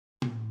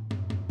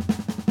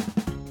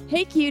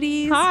Hey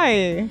cuties!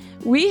 Hi!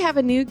 We have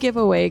a new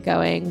giveaway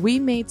going. We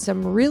made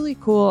some really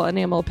cool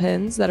enamel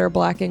pins that are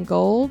black and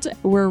gold.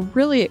 We're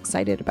really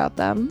excited about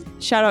them.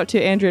 Shout out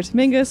to Andrea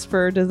Dominguez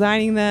for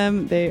designing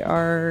them. They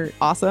are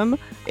awesome.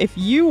 If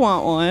you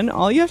want one,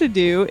 all you have to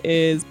do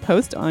is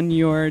post on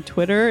your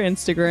Twitter,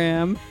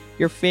 Instagram,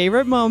 your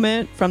favorite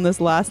moment from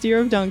this last year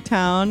of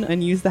Dunktown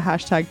and use the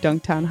hashtag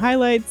Dunktown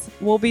Highlights.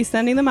 We'll be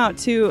sending them out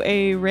to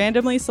a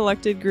randomly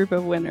selected group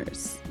of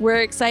winners.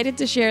 We're excited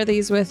to share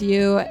these with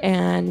you,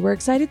 and we're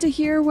excited to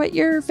hear what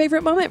your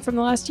favorite moment from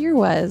the last year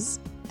was.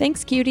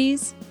 Thanks,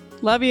 cuties.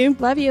 Love you.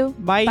 Love you.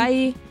 Bye.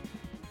 Bye.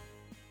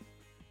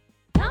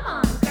 Come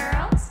on,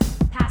 girls,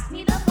 pass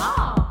me the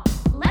ball.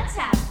 Let's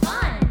have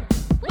fun.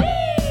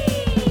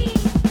 Whee!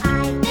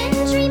 I've been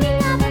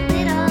dreaming of a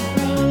little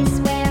place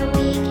where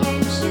we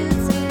can shoot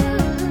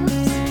some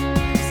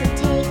hoops. So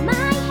take my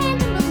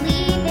hand and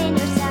believe in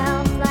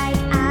yourself like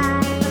I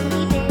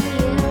believe in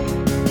you.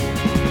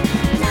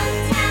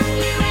 Dunktown,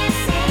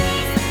 USA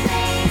is the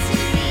place to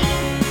be.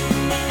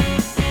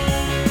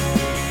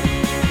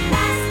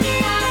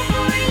 Basketball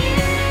for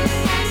you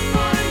and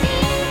for me.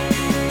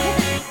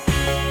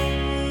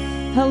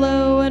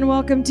 Hello and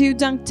welcome to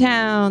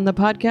Dunktown, the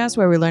podcast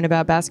where we learn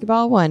about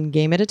basketball one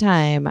game at a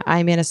time.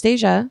 I'm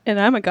Anastasia. And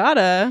I'm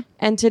Agata.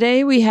 And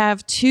today we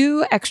have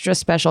two extra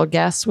special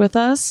guests with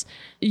us.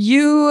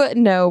 You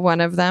know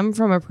one of them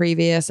from a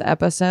previous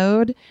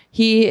episode.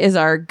 He is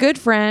our good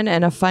friend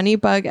and a funny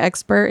bug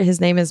expert. His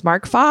name is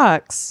Mark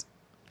Fox.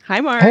 Hi,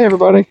 Mark. Hey,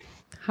 everybody.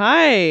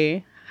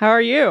 Hi. How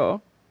are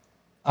you?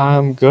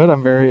 I'm good.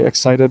 I'm very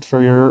excited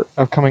for your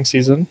upcoming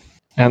season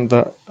and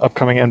the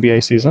upcoming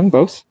NBA season,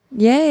 both.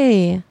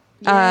 Yay.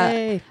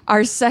 Yay.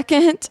 Our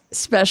second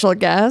special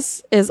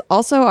guest is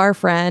also our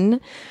friend,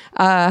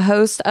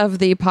 host of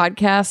the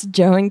podcast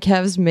Joe and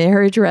Kev's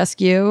Marriage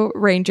Rescue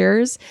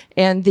Rangers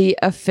and the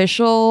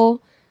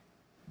official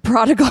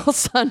Prodigal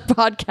Son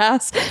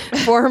podcast,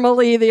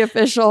 formerly the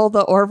official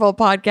The Orville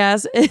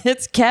podcast.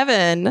 It's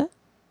Kevin.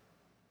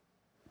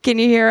 Can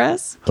you hear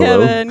us?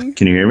 Hello? Kevin.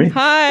 Can you hear me?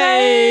 Hi.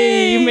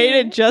 Hey. You made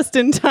it just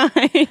in time.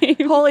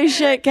 Holy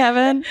shit,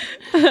 Kevin.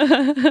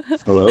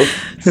 Hello?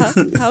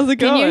 How's it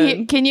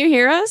going? Can you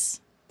hear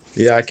us?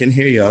 Yeah, I can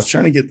hear you. I was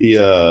trying to get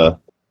the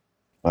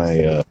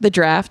my The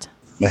draft.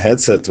 my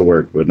headset to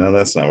work, but no,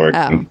 that's not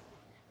working. Oh,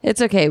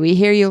 it's okay. We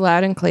hear you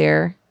loud and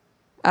clear.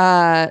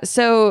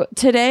 So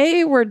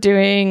today we're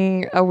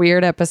doing a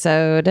weird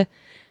episode.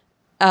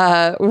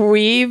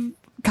 We've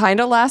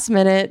kind of last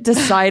minute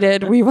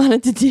decided we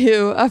wanted to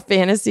do a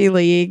fantasy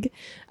league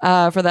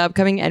for the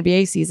upcoming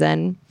NBA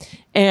season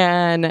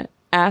and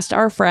asked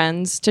our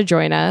friends to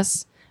join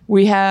us.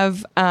 We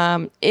have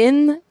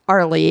in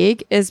our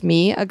league is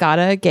me,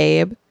 Agata,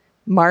 Gabe,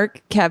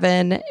 Mark,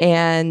 Kevin,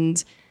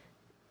 and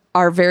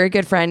our very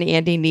good friend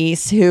Andy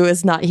Neese, who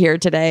is not here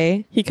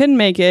today. He couldn't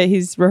make it.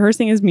 He's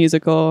rehearsing his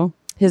musical.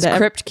 His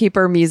Crypt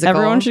Keeper musical.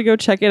 Everyone should go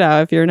check it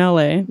out if you're in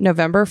LA.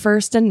 November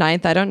 1st and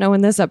 9th. I don't know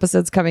when this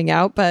episode's coming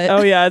out, but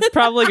Oh yeah, it's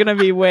probably going to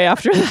be way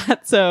after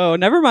that, so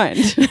never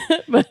mind.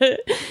 but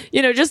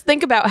just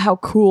think about how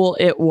cool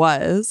it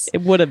was.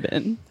 It would have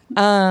been.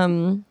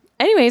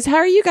 Anyways, how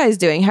are you guys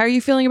doing? How are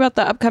you feeling about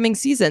the upcoming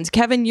seasons?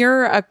 Kevin,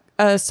 you're a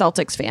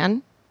Celtics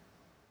fan.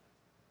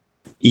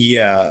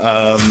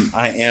 Yeah,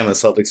 I am a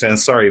Celtics fan.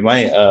 Sorry,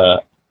 my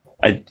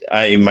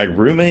my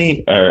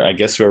roommate, or I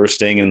guess whoever's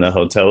staying in the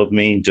hotel with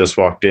me, just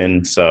walked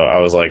in. So I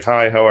was like,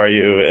 "Hi, how are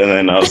you?" And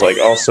then I was like,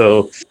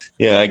 "Also,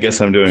 yeah, I guess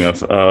I'm doing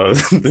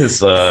this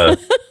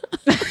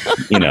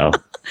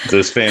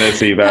this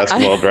fantasy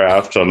basketball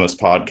draft on this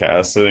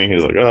podcast." And he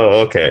was like,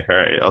 "Oh, okay, all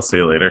right, I'll see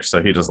you later."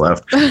 So he just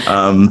left.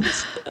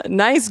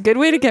 Nice, good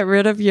way to get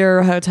rid of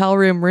your hotel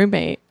room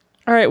roommate.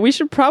 All right, we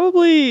should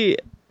probably.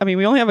 I mean,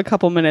 we only have a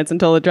couple minutes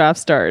until the draft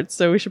starts,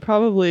 so we should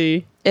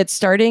probably. It's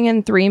starting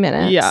in 3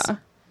 minutes. Yeah.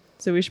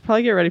 So we should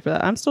probably get ready for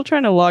that. I'm still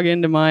trying to log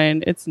into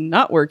mine. It's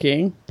not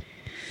working.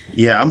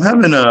 Yeah, I'm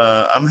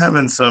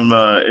having some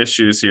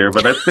issues here,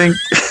 but I think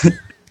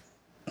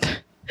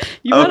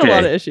You've had a Okay.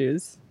 lot of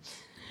issues.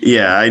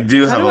 yeah, I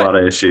do How have do a I- lot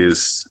of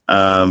issues.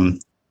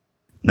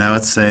 Now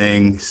it's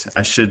saying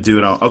I should do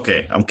it on.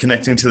 Okay, I'm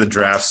connecting to the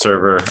draft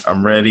server.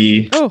 I'm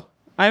ready. Oh,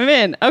 I'm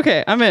in.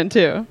 Okay, I'm in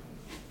too.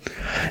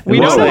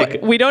 We looks don't know.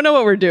 like- We don't know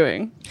what we're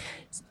doing.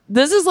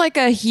 This is like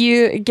a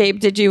huge...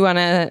 Gabe, did you want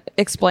to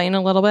explain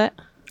a little bit?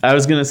 I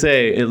was going to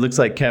say, it looks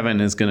like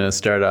Kevin is going to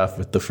start off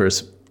with the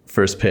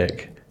first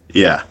pick.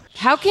 Yeah.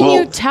 How can Well,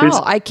 you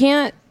tell? I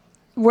can't...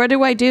 What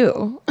do I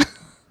do?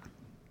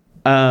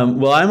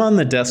 Well, I'm on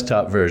the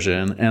desktop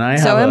version, and I have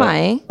So am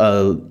I.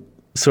 a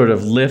sort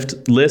of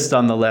list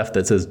on the left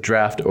that says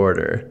draft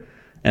order.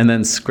 And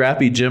then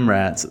Scrappy Gym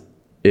Rats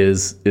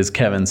is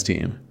Kevin's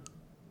team.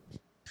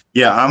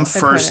 Yeah, I'm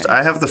first. Okay.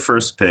 I have the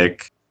first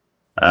pick.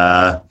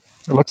 It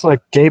looks like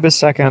Gabe is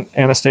second,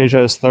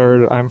 Anastasia is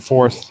third, I'm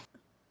fourth,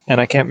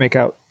 and I can't make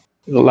out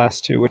the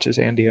last two, which is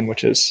Andy and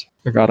which is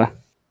Agata.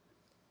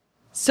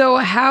 So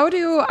how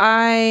do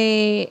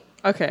I...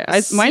 Okay,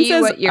 See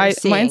what you're mine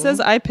seeing. says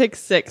I pick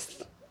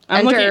sixth.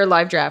 I'm enter looking.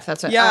 live draft.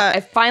 That's what. Yeah. I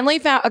finally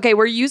found. Okay,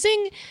 we're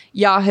using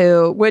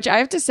Yahoo, which I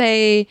have to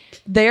say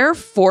their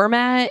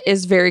format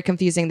is very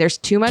confusing. There's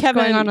too much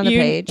going on the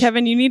page.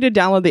 Kevin, you need to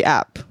download the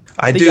app.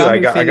 I The do. I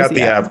Yahoo got Fantasy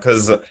the app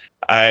because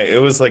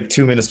it was like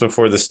 2 minutes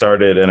before this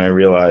started, and I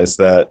realized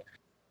that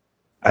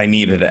I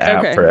needed an app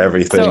Okay. for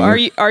everything. So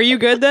are you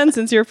good then?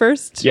 Since you're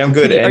first. Yeah, I'm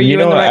good. Are And you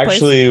in the right place?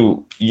 actually,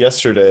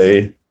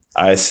 yesterday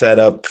I set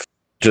up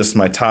just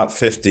my top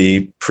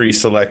 50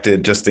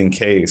 pre-selected just in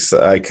case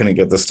I couldn't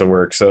get this to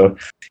work. So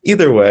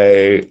either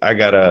way, I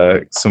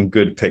got some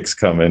good picks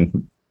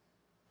coming.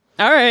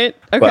 All right.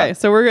 Okay. But-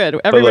 so we're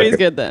good. Everybody's look,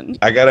 good then.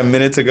 I got a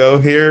minute to go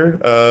here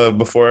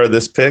before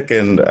this pick,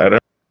 and I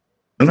don't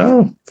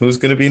know who's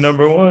going to be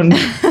number one.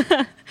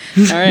 All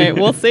right.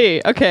 We'll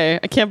see. Okay.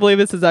 I can't believe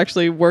this has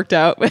actually worked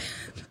out.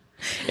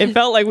 It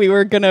felt like we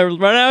were going to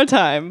run out of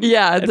time.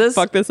 Yeah, and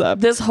fuck this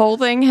up. This whole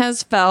thing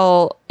has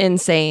felt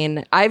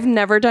insane. I've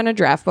never done a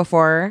draft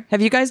before.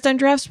 Have you guys done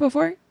drafts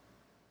before?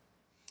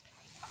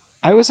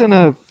 I was in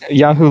a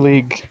Yahoo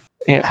League,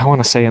 I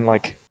want to say in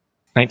like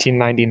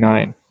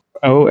 1999.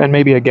 Oh, and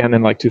maybe again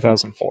in like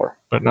 2004,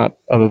 but not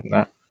other than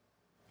that.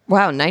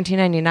 Wow,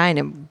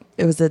 1999.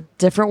 It was a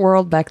different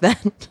world back then.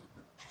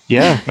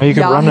 Yeah, now you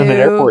can run in an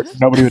Yahoo. airport.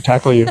 Nobody would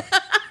tackle you.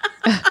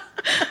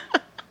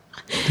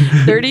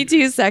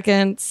 32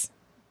 seconds.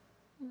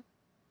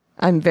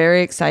 I'm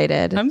very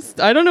excited.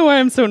 I don't know why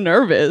I'm so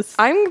nervous.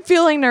 I'm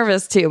feeling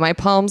nervous too. My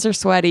palms are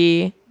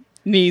sweaty.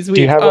 Knees Do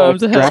you weak, have a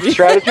arms draft heavy.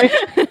 strategy?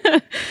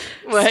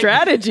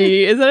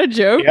 Strategy? Is that a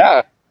joke?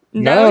 Yeah.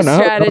 No,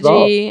 not at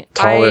all. strategy.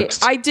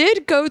 Tallest. I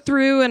did go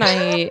through and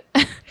I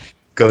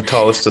Go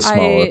tallest to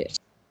smallest.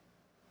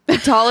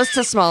 tallest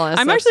to smallest.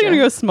 I'm that's actually going to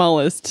true. go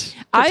smallest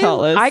to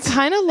tallest. I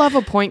kind of love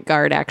a point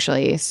guard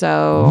actually.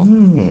 So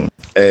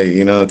Hey,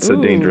 it's a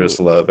Ooh. dangerous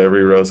love.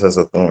 Every rose has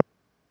a thorn.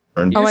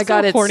 oh You're my so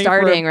god, it's horny for-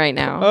 starting right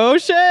now. Oh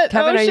shit.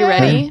 Kevin, oh, are you shit.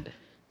 ready?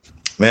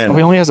 Man, Oh,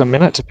 he only has a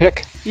minute to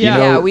pick. Yeah.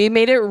 Yeah, we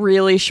made it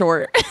really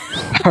short.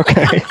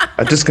 Okay.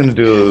 I'm just gonna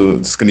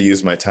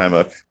use my time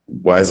up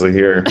wisely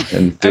here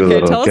and do a Okay,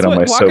 little tell us get on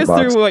my walk us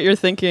soapbox. through what you're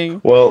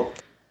thinking. Well,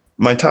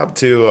 my top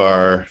two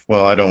are,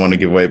 I don't want to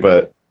give away,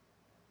 but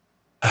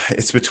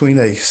it's between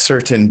a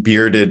certain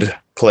bearded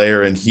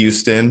player in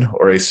Houston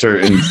or a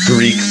certain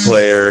Greek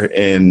player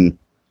in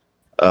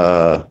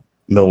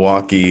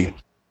Milwaukee.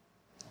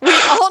 We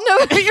all know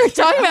who you're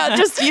talking about.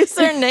 Just use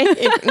their names.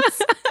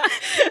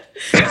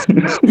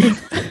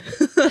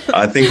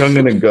 I think I'm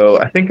gonna go.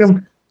 I think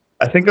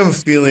I'm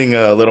feeling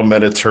a little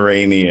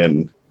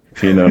Mediterranean.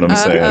 If you know what I'm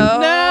saying.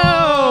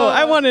 No,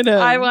 I wanted him.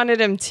 I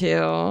wanted him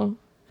too.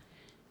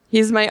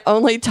 He's my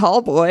only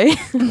tall boy.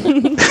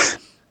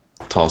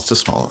 Tallest to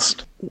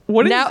smallest.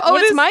 What is, now,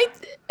 what is-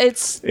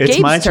 it's It's Gabe's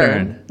my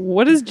turn. turn.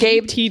 What does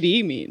Gabe-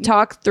 GTD mean?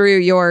 Talk through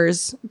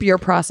your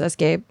process,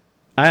 Gabe.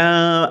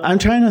 I'm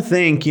trying to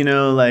think,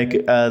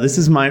 this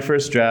is my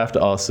first draft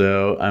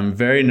also. I'm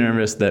very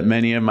nervous that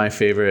many of my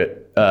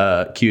favorite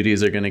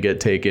cuties are going to get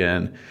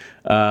taken.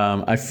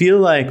 I feel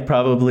like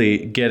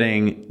probably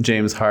getting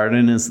James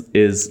Harden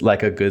is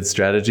like a good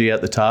strategy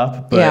at the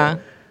top. But Yeah.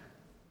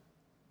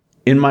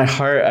 in my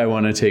heart, I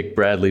want to take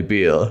Bradley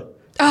Beal.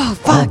 Oh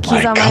fuck,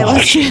 he's on my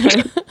list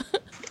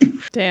too.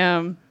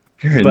 Damn.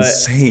 You're But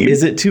insane.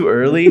 is it too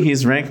early?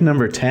 He's ranked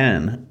number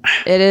 10.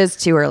 It is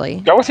too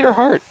early. Go with your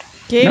heart.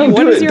 Gabe, No, what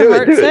do does it, your do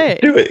heart it, do say?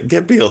 It, do it.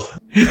 Get Beal.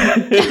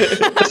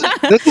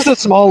 This is a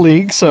small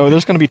league, so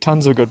there's going to be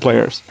tons of good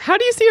players. How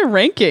do you see a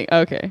ranking?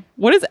 Okay.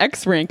 What does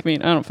X rank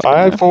mean? I don't fucking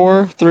 5, know.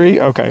 4, 3.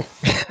 Okay.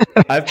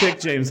 I've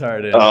picked James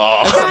Harden.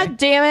 Oh, God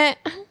damn it.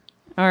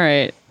 All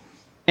right.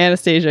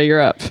 Anastasia,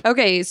 you're up.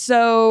 Okay,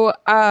 so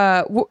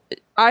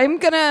I'm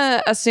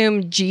gonna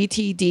assume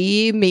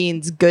GTD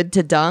means good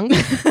to dunk.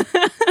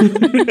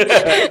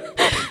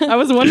 I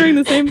was wondering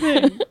the same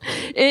thing.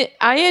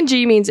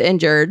 ING means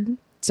injured,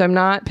 so I'm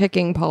not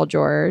picking Paul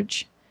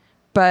George.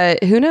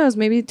 But who knows?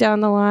 Maybe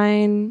down the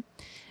line.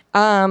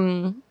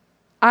 I'm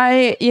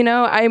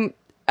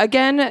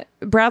again.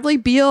 Bradley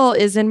Beal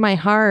is in my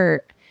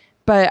heart,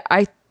 but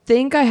I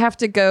think I have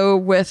to go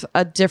with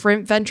a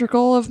different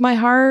ventricle of my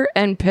heart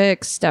and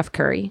pick Steph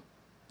Curry.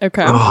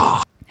 Okay.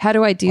 How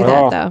do I do Oh.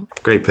 that though?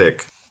 great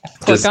pick.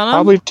 Click on him.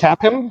 Probably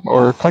tap him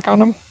or click on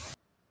him.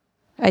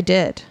 I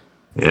did.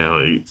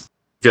 You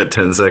got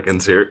 10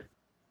 seconds here.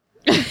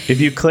 If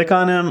you click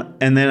on him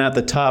and then at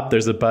the top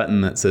there's a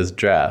button that says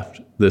draft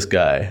this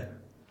guy.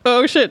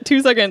 Oh shit,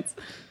 2 seconds.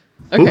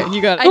 Okay,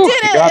 you got it. I did You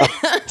it.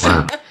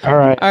 got him. All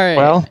right. All right.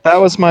 Well, that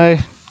was going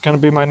to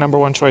be my number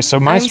one choice. So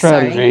my I'm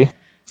strategy.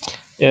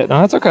 Yeah,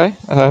 no, that's okay.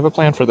 I have a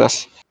plan for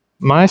this.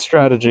 My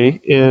strategy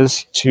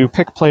is to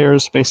pick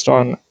players based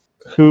on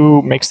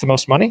who makes the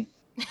most money.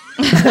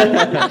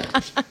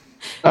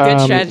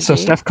 strategy. So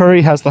Steph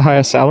Curry has the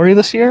highest salary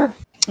this year.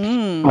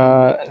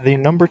 The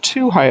number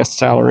 2 highest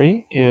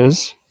salary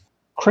is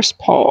Chris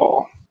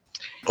Paul.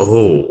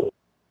 Oh,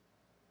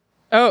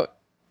 Oh,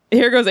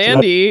 here goes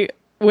Andy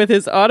with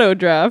his auto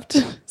draft.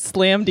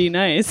 Slam D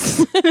nice.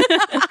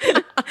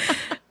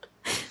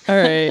 All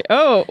right.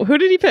 Oh, who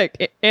did he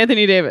pick?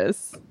 Anthony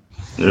Davis.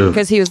 Ugh.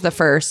 because he was the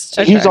first.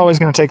 Okay. He's always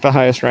going to take the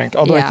highest ranked.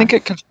 Although I Yeah. think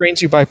it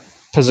constrains you by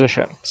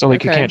position, so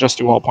like you Okay. can't just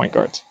do all point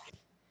guards.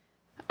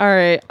 All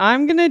right,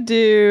 I'm gonna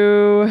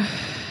do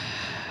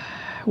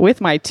with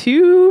my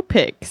 2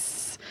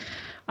 picks.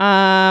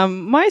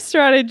 My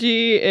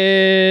strategy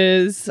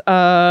is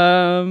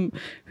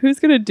who's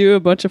gonna do a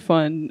bunch of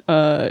fun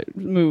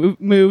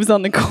moves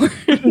on the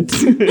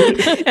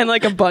court and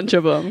like a bunch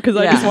of them because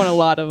I just Yeah. want a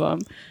lot of them.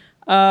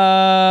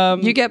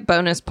 You get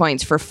bonus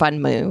points for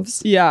fun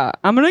moves. Yeah,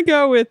 I'm gonna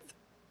go with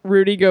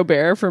Rudy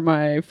Gobert for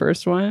my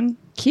first one,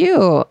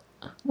 Cute.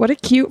 What a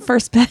cute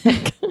first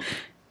pick.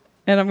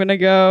 and I'm gonna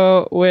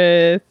go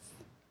with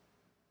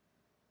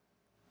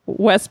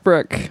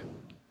Westbrook.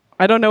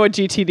 I don't know what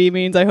GTD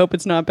means. I hope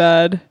it's not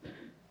bad.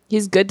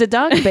 He's good to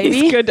dunk, baby.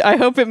 He's good. I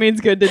hope it means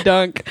good to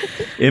dunk.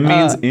 It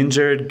means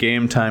injured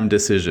game time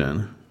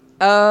decision.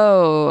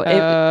 Oh,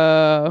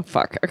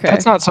 Fuck. Okay.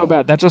 That's not so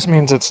bad. That just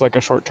means it's like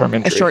a short-term a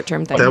injury.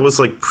 short-term thing. That was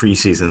like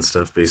preseason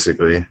stuff,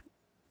 basically.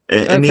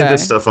 Any of Okay. the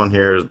stuff on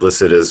here is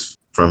listed as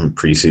from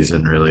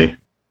preseason, really.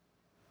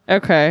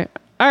 Okay.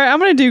 All right. I'm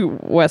gonna do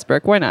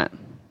Westbrook. Why not?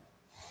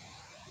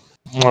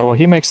 Well,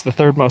 he makes the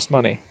third most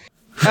money.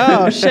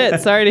 Oh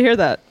shit! Sorry to hear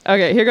that.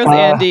 Okay. Here goes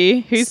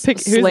Andy. Who's he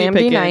Slamdy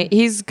picking? night.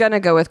 He's gonna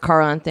go with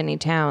Karl Anthony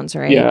Towns,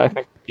 right? Yeah, I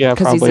think. Yeah,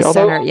 because he's probably. a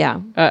Although, center. Yeah.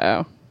 Uh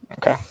oh.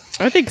 okay.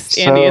 I think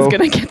Andy is So-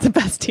 gonna get the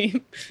best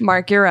team.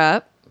 Mark, you're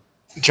up.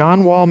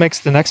 John Wall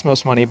makes the next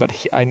most money,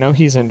 but I know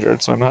he's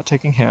injured, so I'm not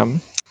taking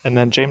him. And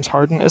then James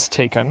Harden is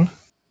taken.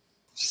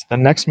 The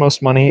next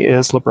most money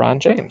is LeBron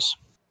James.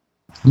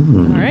 All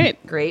right.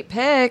 Great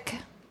pick,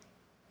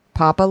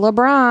 Papa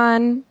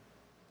LeBron.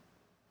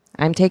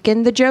 I'm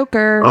taking the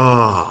Joker.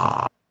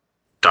 Oh,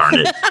 darn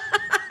it.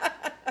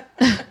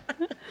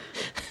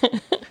 I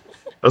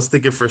was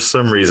thinking for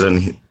some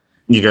reason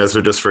you guys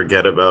would just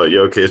forget about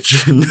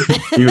Jokic and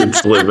you would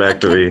slip back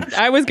to me.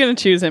 I was gonna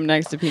choose him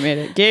next if he made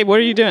it. Gabe, what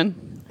are you doing?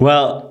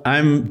 Well,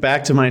 I'm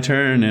back to my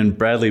turn, and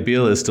Bradley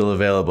Beal is still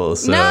available.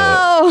 So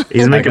No.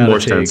 He's making gotta more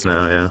take- sense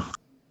now, yeah.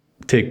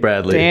 take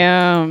Bradley.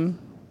 Damn.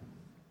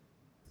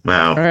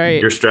 Wow. All right.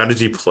 Your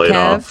strategy played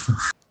Kev?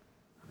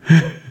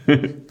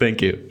 off.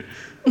 Thank you.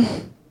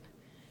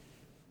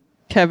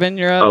 Kevin,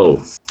 you're up.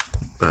 Oh,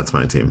 that's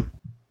my team.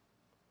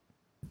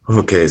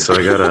 Okay, so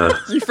I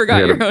got You forgot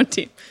I gotta- your own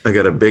team.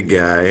 a big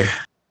guy.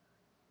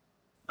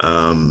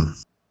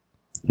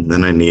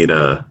 Then I need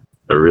a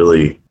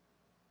really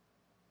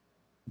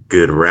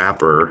good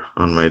rapper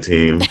on my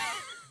team.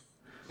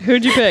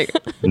 Who'd you pick?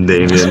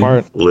 Damian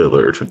Smart.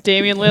 Lillard.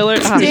 Damian Lillard.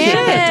 Oh, Damn shit.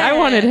 it. I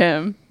wanted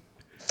him.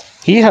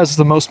 He has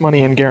the most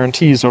money in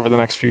guarantees over the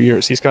next few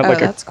years. He's got Oh,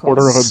 like a that's cool.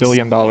 $250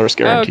 million Oh,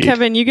 guaranteed.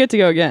 Kevin, you get to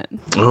go again.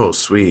 Oh,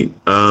 sweet.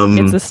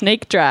 It's a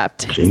snake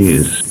draft.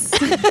 Jeez.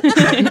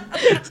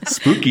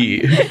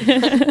 Spooky.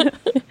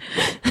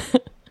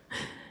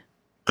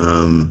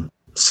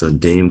 So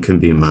Dame can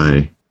be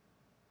my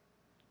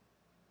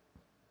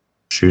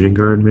shooting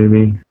guard,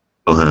 maybe.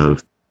 I'll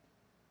have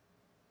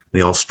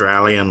the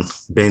Australian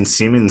Ben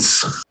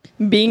Simmons.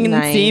 Being in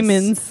Nice.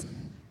 Siemens.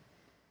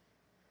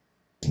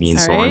 Ian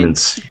All right.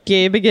 Simons.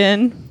 Gabe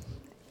again.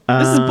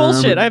 This is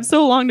bullshit. I have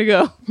so long to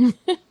go.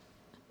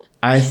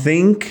 I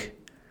think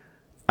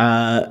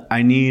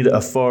I need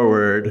a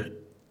forward,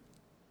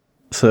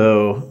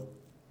 so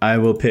I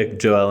will pick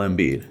Joel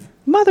Embiid.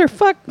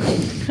 Motherfuck.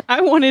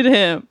 I wanted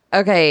him.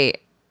 Okay.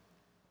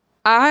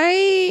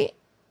 I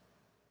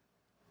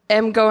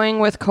am going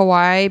with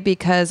Kawhi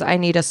because I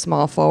need a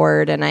small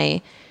forward, and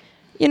I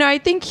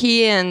think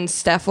he and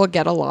Steph will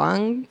get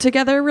along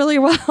together really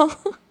well.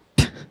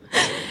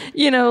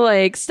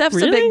 Like Steph's a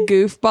Really? big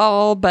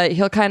goofball, but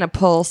he'll kind of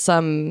pull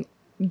some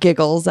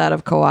giggles out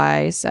of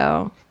Kawhi.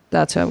 So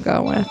that's who I'm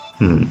going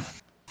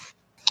with.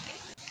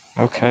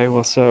 Okay,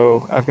 well,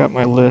 so I've got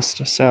my list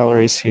of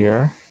salaries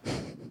here.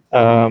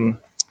 Kemba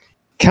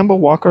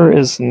Walker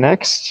is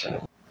next.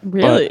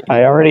 Really? But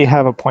I already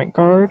have a point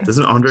guard.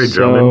 Doesn't Andre So-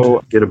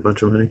 Drummond get a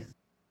bunch of money?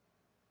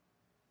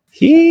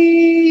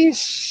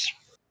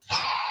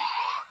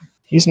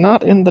 He's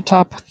not in the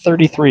top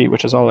 33,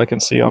 which is all I can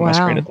see on my Wow.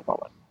 screen at the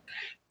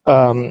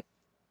moment.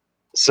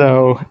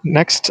 So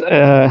next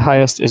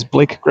highest is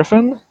Blake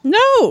Griffin.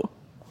 No.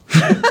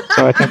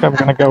 So I think I'm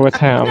going to go with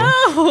him.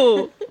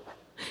 No.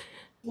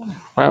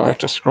 Wow, I have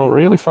to scroll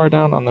really far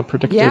down on the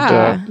predicted.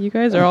 Yeah. You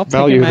guys are all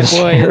Value picking my this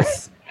year.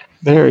 boys.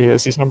 There he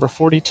is. He's number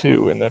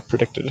 42 in the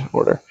predicted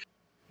order.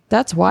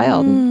 That's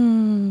wild.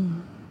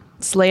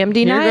 Slam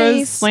D Here goes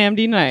nice. Slam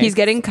D nice. He's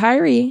getting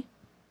Kyrie.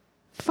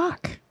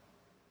 fuck.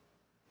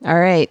 All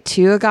right,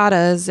 2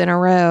 Agatas in a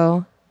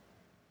row.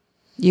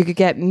 You could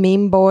get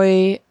meme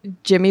boy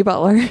Jimmy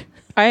Butler.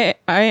 I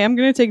am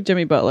gonna take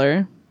Jimmy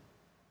Butler.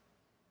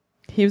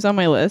 He was on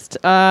my list.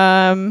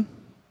 And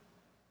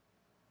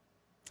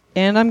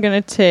I'm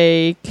gonna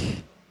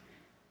take.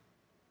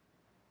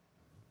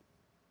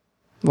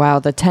 Wow,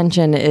 the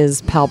tension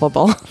is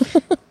palpable.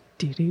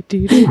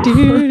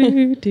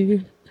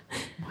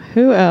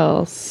 Who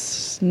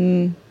else?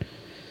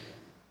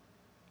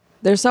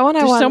 There's someone I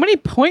There's want. so many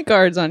point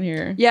guards on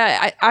here.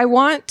 Yeah, I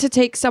want to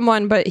take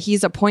someone, but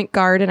he's a point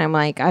guard, and I'm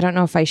like, I don't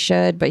know if I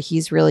should, but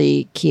he's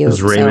really cute.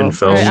 It's Raymond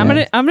so- All right,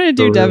 Felton. I'm gonna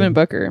do Oh, Devin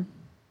Booker.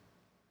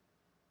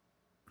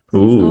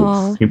 Ooh,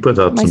 Aw. he put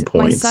up My, some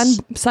my points.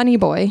 sunny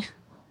boy.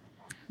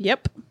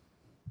 Yep.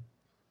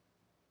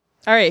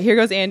 All right, here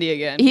goes Andy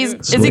again.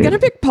 Is he gonna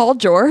pick Paul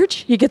George?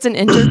 He gets an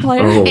injured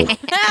player. Oh,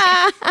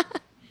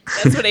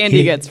 That's what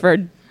Andy gets for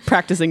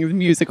practicing the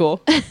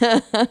musical.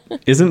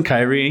 Isn't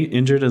Kyrie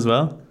injured as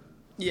well?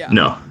 Yeah.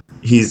 no,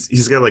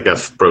 he's got like a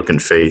broken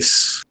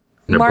face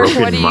and Mark, a what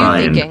broken are you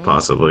mind, thinking?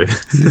 possibly.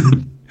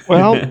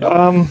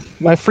 Well,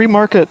 my free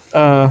market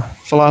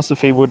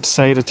philosophy would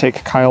say to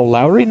take Kyle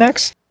Lowry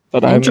next,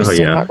 but I'm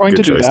Interesting. Oh, yeah. not going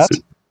Good to do choice,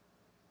 that.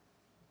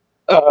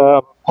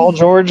 too. Paul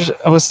George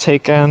was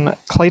taken.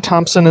 Klay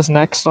Thompson is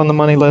next on the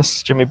money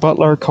list. Jimmy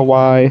Butler,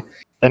 Kawhi,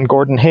 then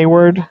Gordon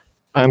Hayward.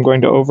 I'm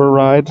going to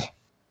override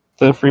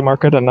the free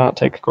market and not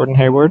take Gordon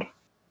Hayward.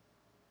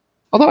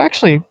 Although,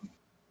 actually,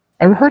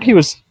 I heard he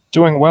was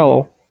doing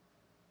well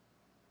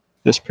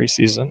this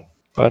preseason,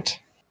 but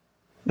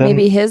then,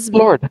 Maybe his.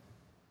 Lord,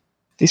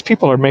 these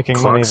people are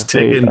making money Clock's that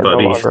they ticking, are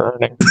buddy. no longer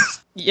earning.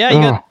 Yeah, you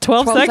got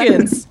 12, 12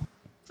 seconds.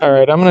 All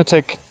right, I'm going to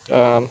take.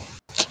 I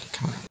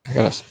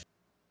gotta.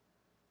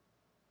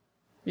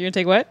 You're gonna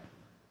take what?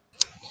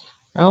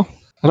 Well,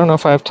 I don't know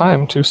if I have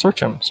time to search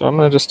him, so I'm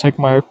going to just take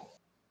my.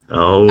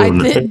 Oh, I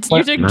did.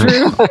 You took nice,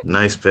 Drew.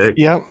 nice pick.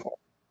 Yep.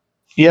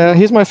 Yeah,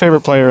 he's my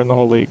favorite player in the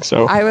whole league.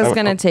 So I was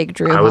gonna take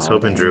Drew. I was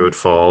hoping Holiday. Drew would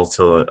fall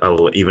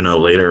till even a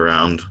later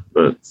round,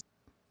 but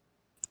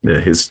yeah,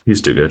 he's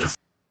too good.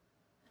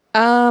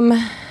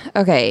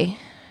 Okay.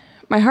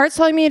 My heart's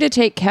telling me to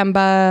take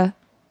Kemba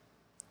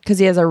because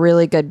he has a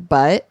really good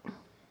butt.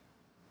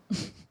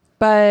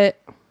 But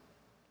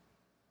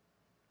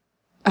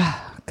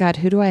God,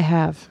 who do I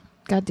have?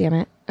 God damn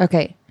it.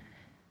 Okay.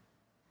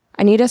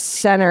 I need a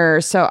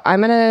center, so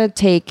I'm gonna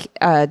take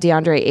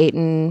DeAndre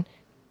Ayton,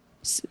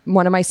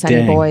 one of my Sunny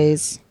Dang.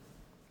 boys.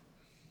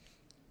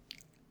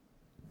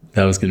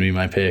 That was gonna be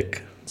my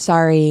pick.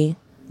 Sorry.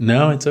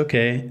 No, it's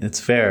okay. It's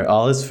fair.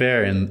 All is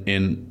fair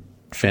in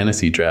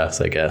fantasy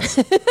drafts, I guess.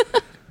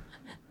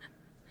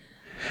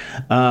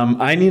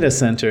 I need a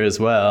center as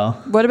well.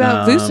 What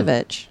about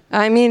Vucevic?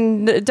 I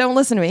mean, don't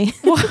listen to me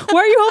Why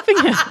are you helping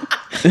him?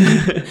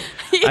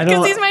 I don't-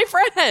 because he's my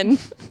friend.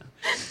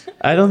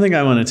 I don't think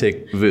I want to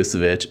take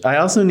Vucevic. I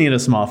also need a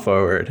small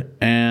forward.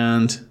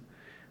 And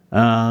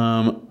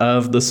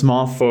of the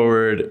small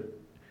forward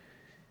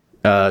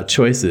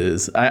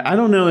choices, I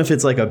don't know if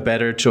it's like a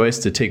better choice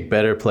to take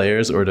better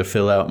players or to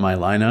fill out my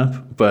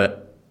lineup,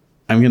 but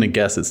I'm going to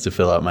guess it's to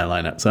fill out my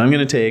lineup. So I'm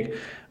going to take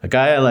a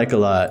guy I like a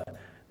lot,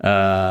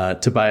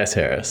 Tobias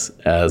Harris,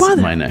 as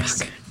my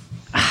next.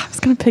 I was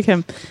gonna pick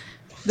him.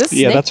 This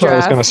yeah, snake that's what I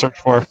was going to draft search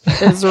for.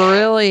 is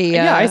really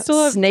Yeah, I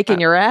still have snake in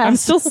your ass. I'm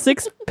still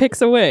 6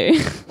 picks away.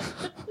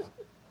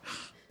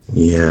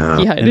 Yeah.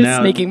 Yeah, it And is now-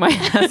 snaking my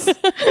ass.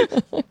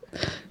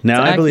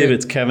 Now I believe accurate.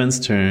 it's Kevin's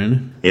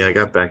turn. Yeah, I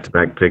got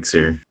back-to-back picks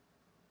here.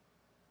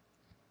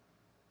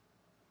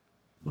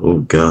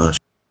 Oh gosh.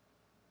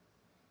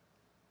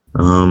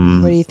 What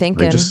are you I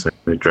thinking? just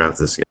draft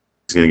this guy.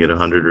 He's gonna get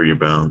 100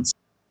 rebounds.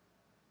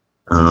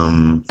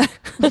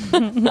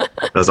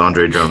 That's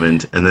Andre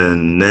Drummond, and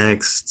then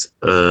next,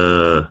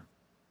 I'm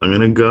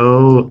gonna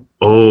go.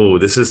 Oh,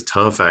 this is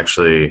tough,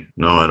 actually.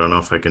 No, I don't know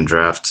if I can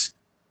draft.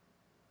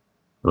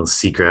 Little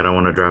secret. I don't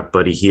want to draft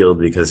Buddy Hield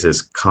because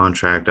his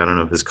contract. I don't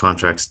know if his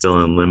contract's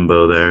still in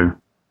limbo there.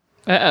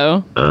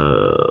 Uh-oh.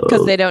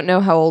 Because they don't know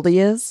how old he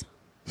is.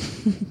 I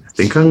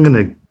think I'm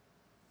gonna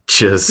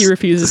just He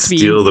refuses to be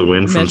steal the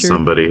win from measured.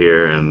 somebody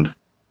here and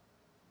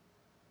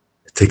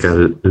take out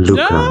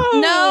Luca.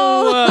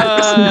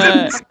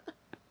 No!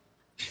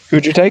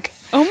 Who'd you take?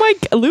 Oh my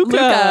God, Luca.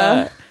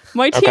 Luka.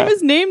 My team Okay.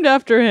 is named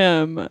after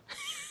him.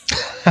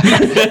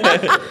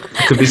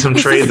 Could be some This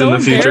is trades so in the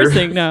future.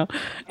 embarrassing now.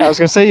 I was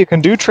going to say you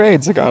can do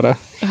trades, Agata.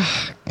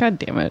 God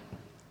damn it.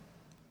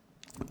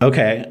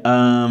 Okay.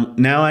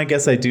 Now I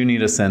guess I do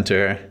need a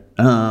center.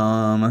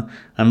 I'm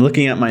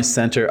looking at my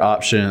center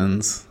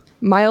options.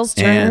 Miles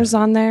Turner's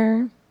on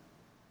there.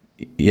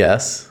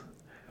 Yes.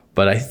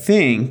 But I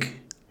think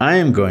I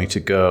am going to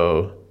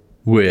go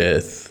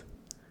with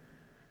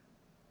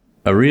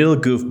a real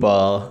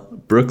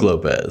goofball, Brooke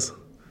Lopez.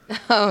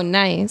 Oh,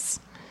 nice.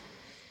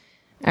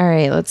 All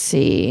right, let's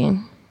see.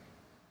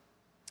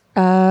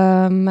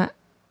 Oh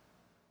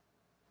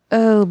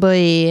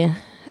boy.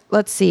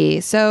 Let's see.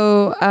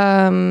 So,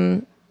 I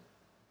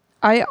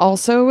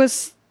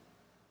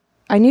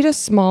need a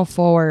small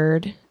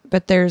forward,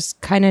 but there's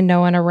kind of no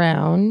one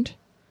around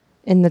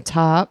in the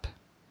top.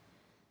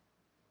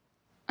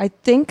 I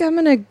think I'm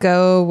going to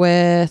go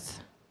with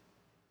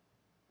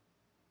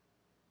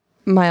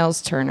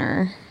Miles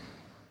Turner.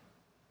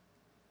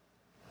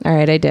 All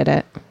right, I did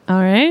it.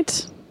 All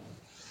right.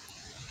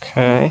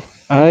 Okay.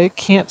 I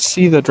can't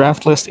see the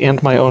draft list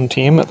and my own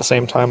team at the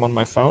same time on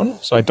my phone,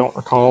 so I don't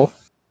recall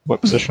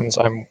what positions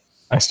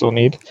I still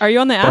need. Are you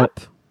on the app?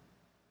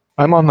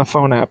 I'm on the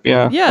phone app,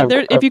 yeah. Yeah,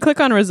 I've- if you click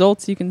on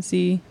results, you can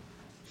see.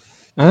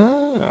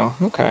 Oh,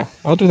 okay.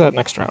 I'll do that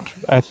next round.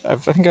 I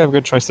think I have a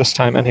good choice this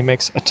time, and he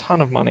makes a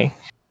ton of money.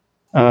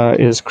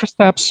 Is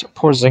Kristaps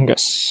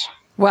Porzingis.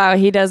 Wow,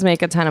 he does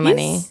make a ton of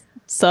money.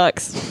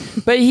 Sucks.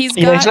 But he's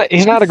Yeah, got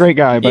he's not a great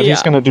guy, but he's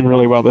Yeah. going to do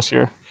really well this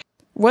year.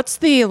 what's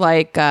the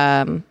like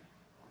how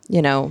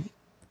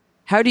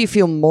do you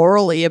feel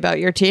morally about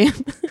your team?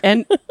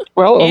 And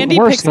Well, Andy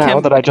worse picks now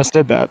Kemba. that I just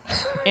did that.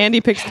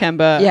 Andy picks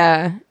Kemba.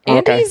 Yeah.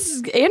 Okay.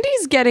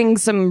 Andy's getting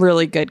some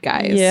really good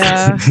guys.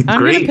 Yeah. I'm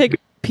Great. gonna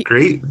pick.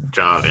 Great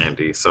job,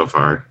 Andy, so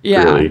far.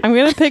 Yeah. Really. I'm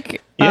gonna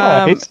pick.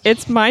 Yeah,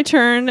 it's my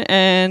turn,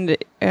 and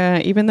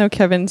even though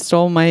Kevin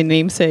stole my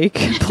namesake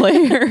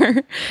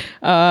player,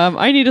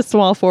 I need a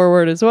small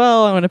forward as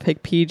well. I'm gonna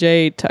pick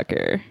PJ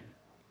Tucker.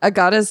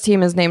 Agata's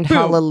team is named Boom,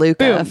 Hallelujah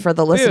boom, for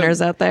the boom.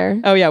 listeners out there.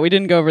 Oh yeah, we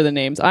didn't go over the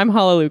names. I'm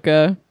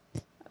Halaluka.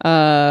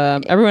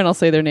 Everyone else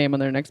say their name on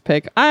their next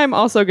pick. I'm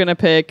also gonna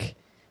pick.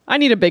 I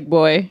need a big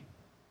boy.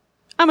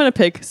 I'm gonna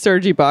pick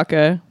Serge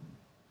Ibaka.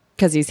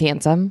 Because he's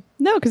handsome.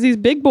 No, because he's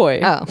big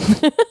boy. Oh.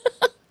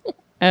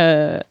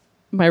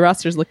 My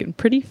roster's looking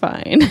pretty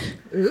fine.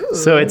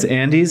 So it's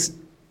Andy's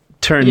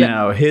turn Yeah.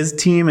 now. His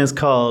team is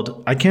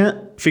called, I can't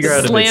figure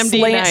out if Slam it's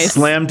D Nice.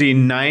 Slam D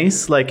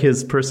Nice like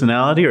his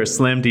personality or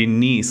Slam D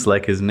Nice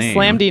like his name.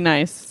 Slam D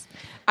Nice.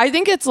 I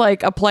think it's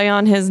like a play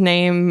on his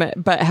name,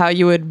 but how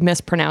you would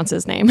mispronounce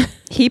his name.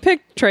 He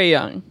picked Trey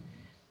Young.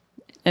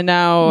 And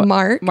now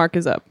Mark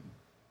is up.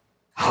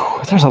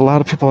 There's a lot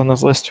of people on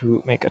this list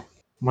who make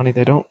money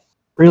they don't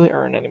really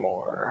earn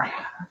anymore.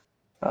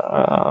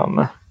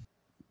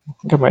 I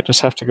think I might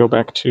just have to go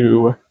back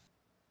to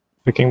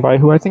picking by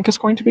who I think is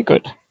going to be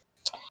good.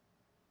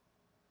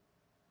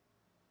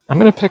 I'm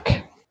going to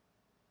pick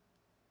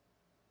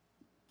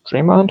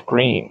Draymond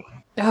Green.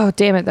 Oh,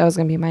 damn it. That was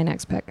going to be my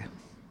next pick.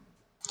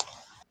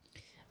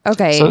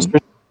 Okay. So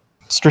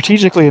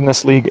strategically in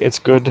this league, it's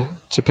good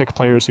to pick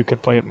players who can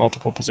play at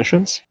multiple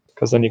positions,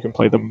 because then you can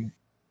play them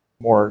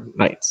more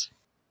nights.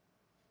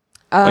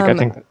 I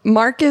think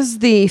Mark is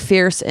the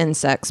fierce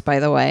insects, by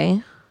the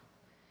way.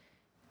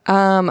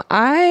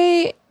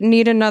 I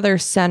need another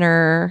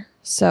center,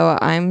 so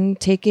I'm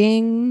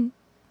taking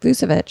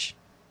Vucevic.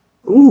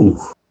 Ooh.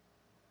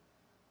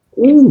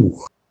 Ooh.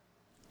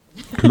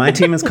 My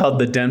team is called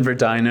the Denver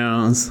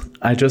Dinos.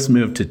 I just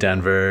moved to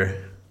Denver,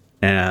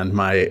 and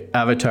my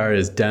avatar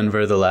is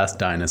Denver the Last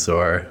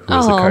Dinosaur, who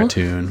is a Aw.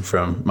 cartoon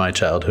from my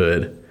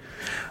childhood.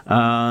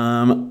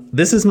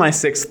 This is my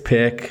sixth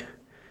pick.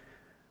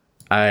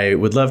 I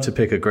would love to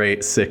pick a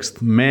great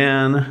sixth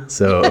man,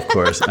 so of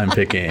course I'm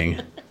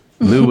picking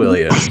Lou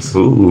Williams.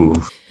 Ooh.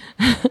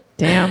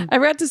 Damn. I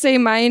forgot to say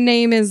my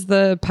name is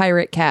the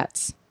Pirate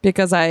Cats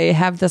because I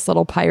have this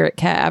little pirate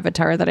cat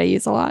avatar that I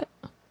use a lot.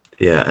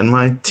 Yeah, and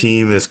my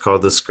team is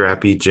called the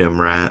Scrappy Gym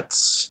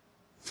Rats.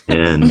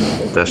 And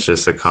that's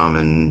just a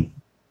common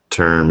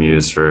term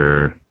used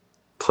for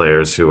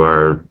players who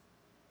are,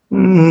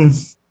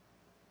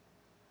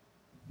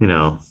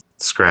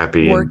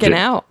 scrappy. and Working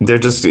out. They're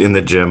just in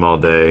the gym all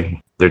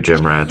day. They're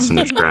gym rats and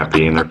they're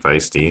scrappy and they're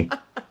feisty.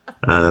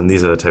 And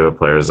these are the type of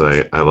players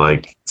I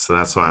like. So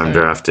that's why I'm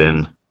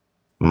drafting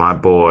my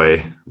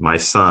boy, my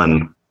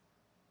son,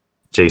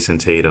 Jason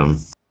Tatum.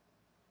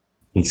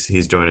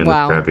 He's joining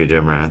Wow. the Scrappy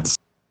Gym Rats.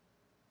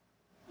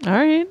 All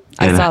right.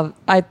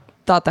 I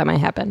thought that might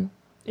happen.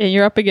 And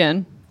you're up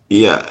again.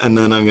 Yeah, and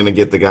then I'm going to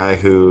get the guy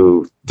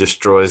who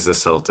destroys the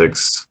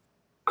Celtics,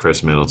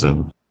 Chris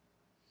Middleton.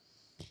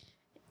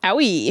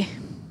 Owie.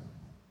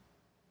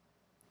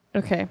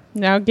 Okay.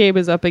 Now Gabe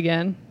is up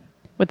again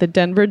with the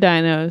Denver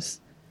Dinos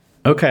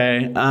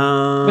Okay. with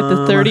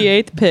the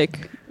 38th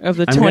pick of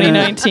the I'm gonna-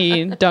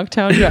 2019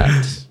 Dunktown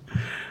Draft.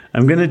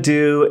 I'm gonna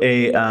do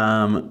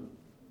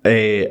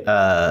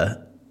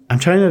I'm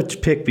trying to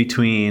pick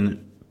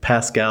between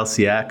Pascal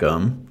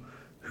Siakam,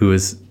 who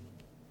is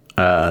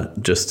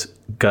just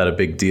got a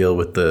big deal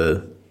with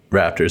the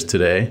Raptors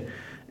today,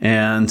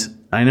 and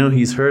I know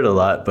he's hurt a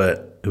lot,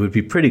 but it would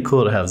be pretty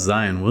cool to have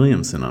Zion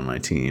Williamson on my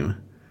team.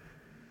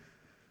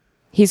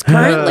 He's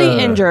currently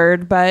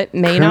injured, but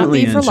may not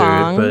be for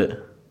long.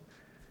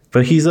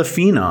 but he's a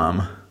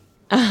phenom.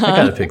 I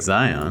gotta pick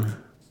Zion.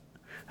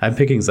 I'm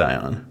picking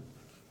Zion.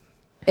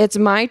 It's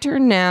my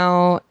turn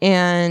now,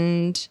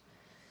 and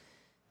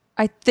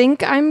I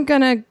think I'm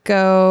gonna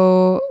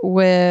go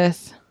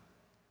with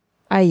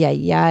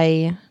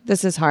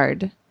This is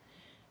hard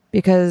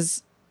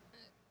because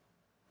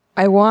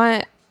I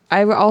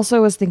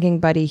also was thinking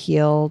Buddy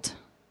Hield.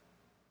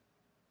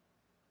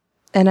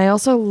 And I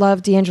also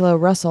love D'Angelo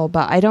Russell,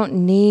 but I don't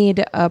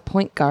need a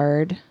point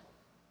guard.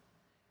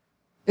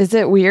 Is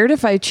it weird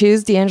if I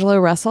choose D'Angelo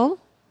Russell?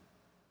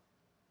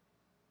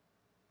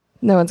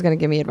 No one's going to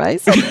give me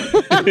advice.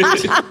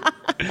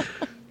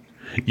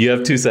 You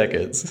have 2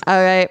 seconds.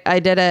 All right, I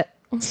did it.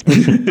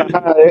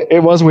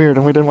 It was weird,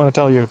 and we didn't want to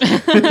tell you.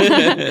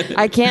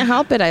 I can't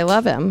help it. I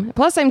love him.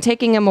 Plus, I'm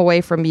taking him away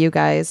from you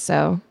guys,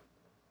 so.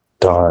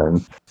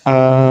 Darn.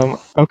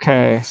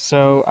 Okay,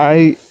 so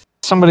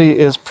somebody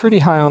is pretty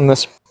high on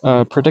this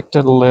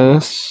predicted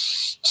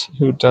list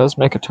who does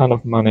make a ton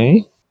of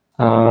money,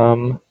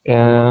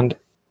 and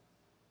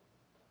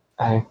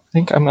I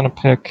think I'm going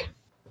to pick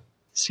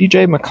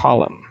CJ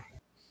McCollum.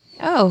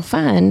 Oh,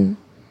 fun.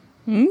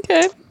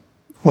 Okay.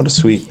 What a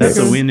sweet That's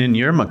pick. a win in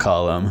your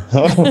McCollum.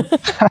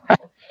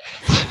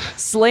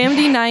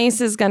 Slamdy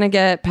Nice is going to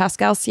get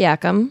Pascal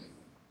Siakam.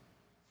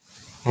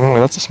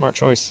 That's a smart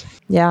choice.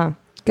 Yeah.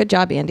 Good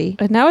job, Andy.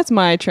 And now it's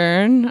my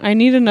turn. I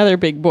need another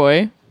big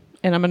boy,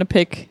 and I'm going to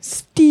pick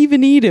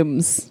Steven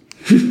Adams.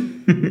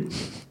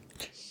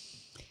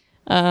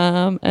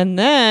 And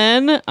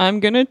then I'm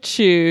going to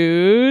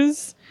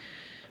choose...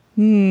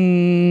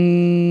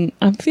 I'm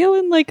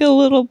feeling like a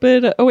little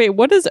bit... Oh, wait.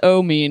 What does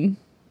O mean?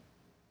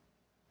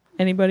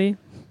 Anybody?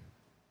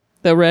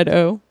 The red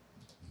O?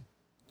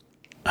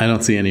 I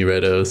don't see any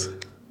red O's.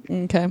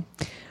 Okay.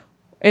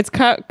 It's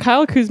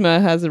Kyle Kuzma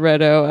has a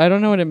red O. I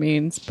don't know what it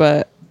means,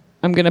 but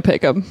I'm going to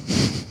pick him.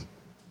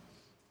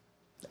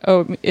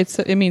 Oh,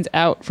 it means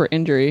out for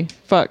injury.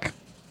 Fuck.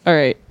 All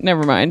right.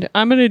 Never mind.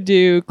 I'm going to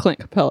do Clint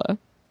Capella.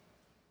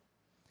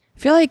 I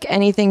feel like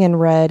anything in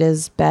red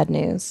is bad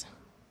news.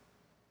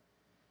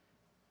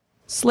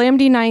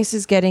 Slamdy Nice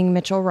is getting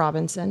Mitchell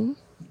Robinson.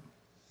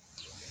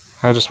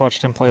 I just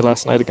watched him play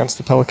last night against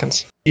the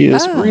Pelicans. He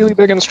is Oh. really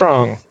big and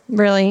strong.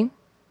 Really?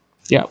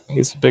 Yeah,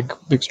 he's a big,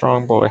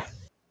 strong boy.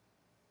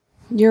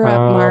 You're up,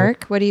 Um,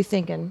 Mark. What are you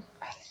thinking?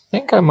 I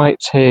think I might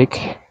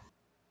take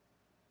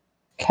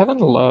Kevin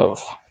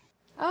Love.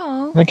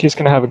 Oh. I think he's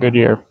going to have a good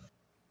year,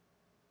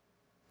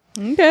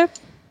 Okay.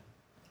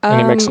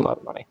 and he makes a lot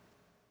of money.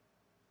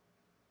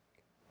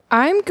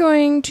 I'm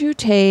going to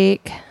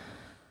take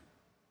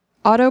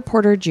Otto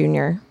Porter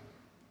Jr.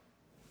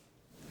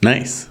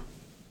 Nice.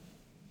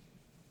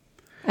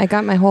 I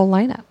got my whole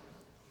lineup.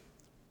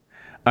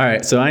 All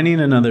right, so I need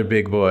another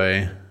big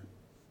boy.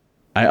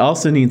 I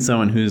also need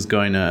someone who's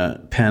going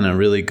to pen a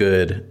really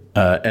good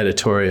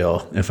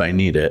editorial if I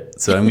need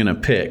it. So I'm going to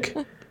pick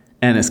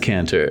Enes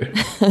Kanter.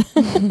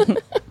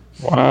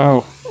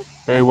 Wow,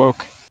 very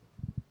woke.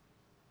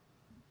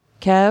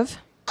 Kev?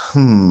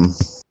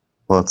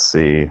 Let's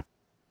see.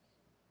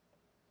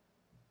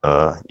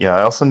 Yeah,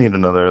 I also need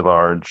another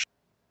large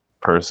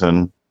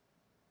person.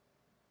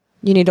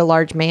 You need a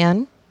large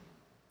man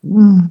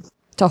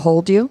to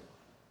hold you?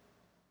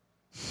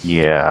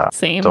 Yeah,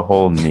 Same. to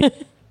hold me,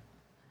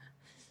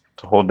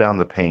 to hold down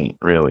the paint.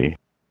 Really.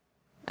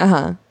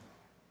 Uh-huh.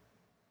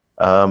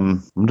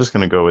 I'm just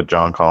gonna go with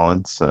John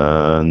Collins,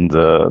 and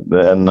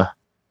then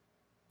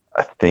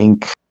I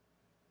think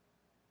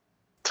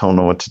don't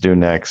know what to do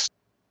next.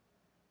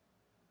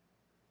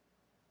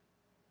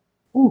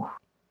 Ooh,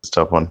 it's a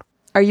tough one.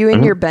 Are you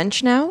in Mhm. your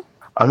bench now?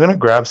 I'm gonna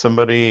grab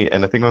somebody,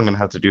 and I think I'm gonna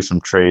have to do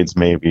some trades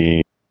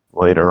maybe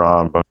later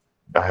on. But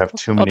I have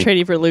too I'll many. trade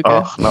you for Luca.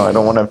 Oh no, I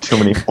don't want to have too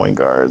many point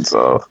guards.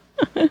 So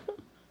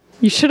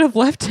You should have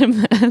left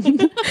him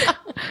then.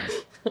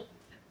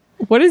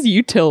 What does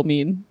util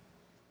mean?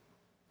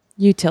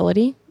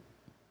 Utility?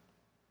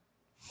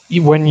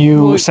 When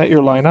you Well- set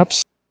your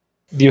lineups,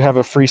 you have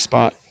a free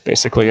spot,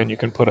 basically, and you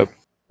can put up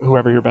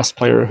whoever your best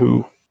player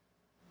who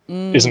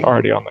isn't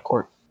already on the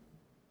court.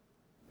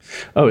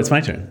 Oh, it's my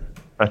turn.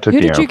 I took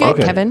Who did you get,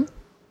 Okay. Kevin?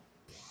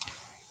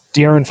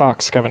 De'Aaron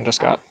Fox, Kevin just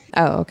got.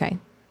 Oh, okay.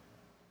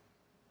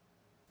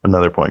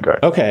 another point guard.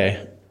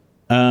 Okay.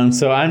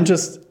 So I'm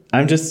just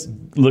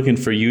looking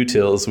for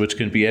utils, which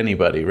can be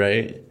anybody,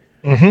 right?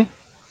 Mm-hmm.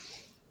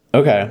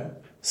 Okay.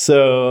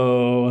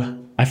 So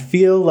I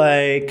feel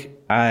like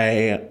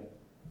I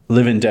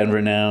live in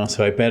Denver now,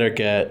 so I better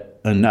get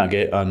a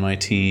Nugget on my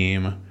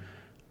team.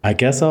 I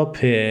guess I'll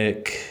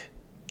pick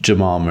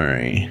Jamal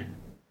Murray.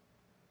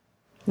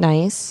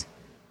 Nice.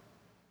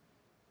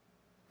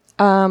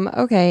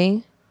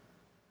 Okay.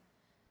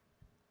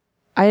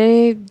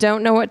 I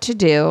don't know what to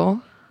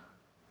do.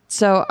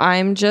 So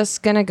I'm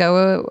just going to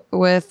go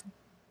with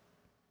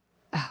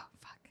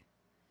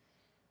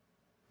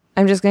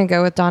I'm just going to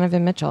go with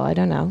Donovan Mitchell. I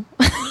don't know.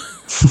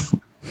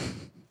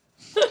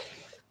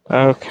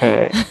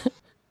 Okay.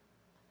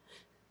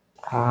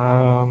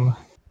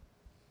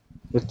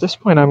 At this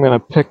point, I'm going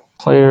to pick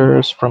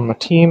players from a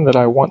team that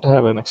I want to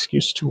have an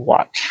excuse to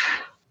watch.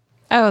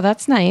 Oh,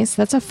 that's nice.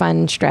 That's a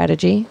fun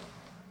strategy.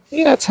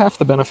 Yeah, it's half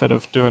the benefit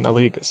of doing a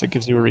league is it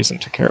gives you a reason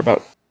to care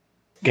about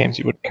games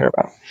you wouldn't care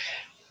about.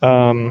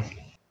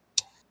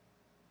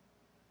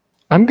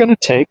 I'm going to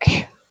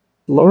take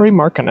Lauri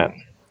Markkanen.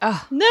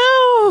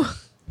 No.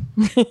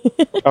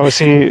 Oh, is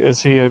he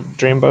a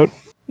dreamboat?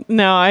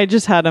 No, I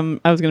just had him.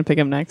 I was going to pick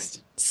him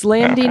next.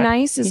 Slamdy Okay.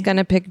 Nice is going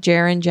to pick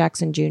Jaren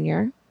Jackson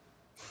Jr.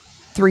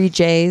 3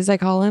 J's, I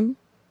call him.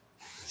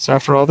 So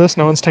after all this,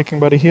 no one's taking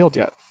Buddy Hield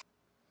yet.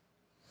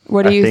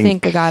 What do I you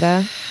think- think,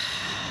 Agata?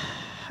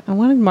 I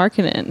wanted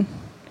Markkanen.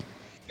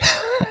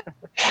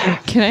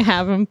 Can I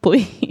have him,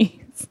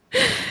 please?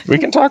 We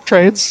can talk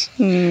trades.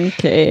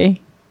 Okay.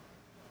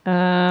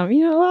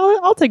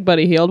 I'll take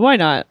Buddy Hield. Why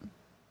not?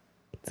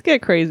 Let's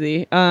get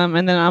crazy. And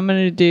then I'm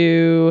gonna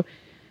do.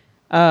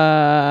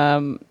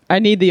 I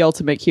need the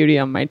ultimate cutie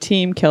on my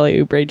team, Kelly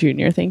Oubre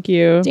Jr. Thank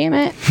you. Damn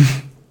it.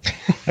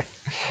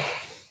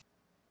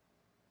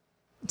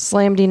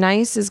 Slamdy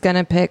Nice is going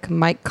to pick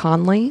Mike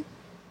Conley.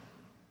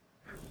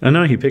 Oh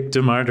no, he picked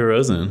DeMar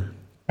DeRozan.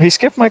 He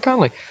skipped Mike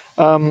Conley,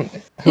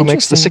 who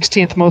makes the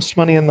Interesting. 16th most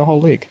money in the whole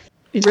league.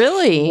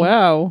 Really?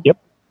 Wow. Yep.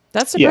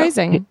 That's Yeah.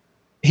 surprising.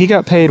 He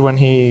got paid when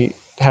he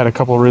had a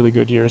couple really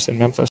good years in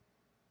Memphis.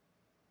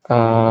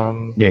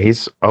 Yeah,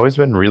 he's always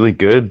been really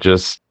good.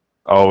 Just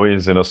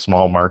always in a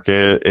small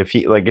market. If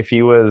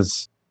he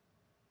was,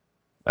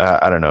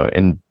 I don't know,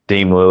 in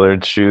Dame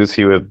Lillard's shoes,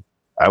 he would.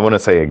 I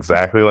wouldn't say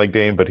exactly like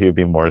Dame, but he would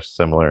be more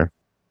similar.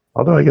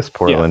 Although I guess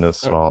Portland is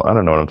small. I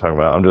don't know what I'm talking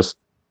about. I'm just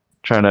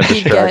trying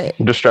to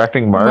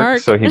distracting Mark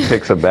so he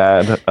picks a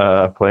bad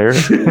player.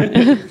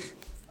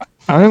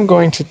 I'm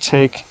going to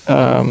take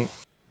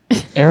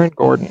Aaron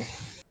Gordon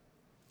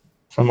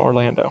from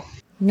Orlando.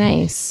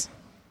 Nice.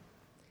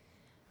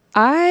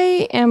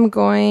 I am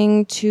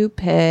going to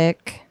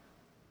pick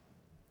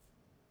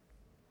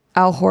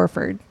Al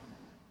Horford.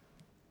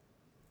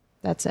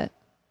 That's it.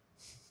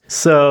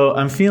 So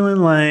I'm feeling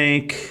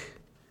like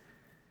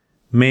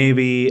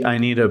maybe I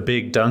need a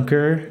big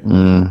dunker,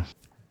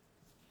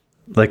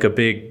 like a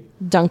big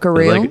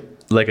Dunkaroo.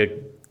 like a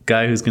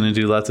guy who's going to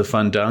do lots of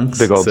fun dunks.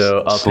 Big old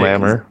so I'll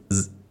slammer. pick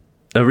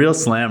a real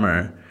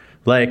slammer.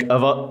 Like if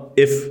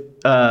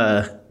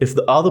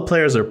all the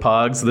players are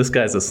pogs, this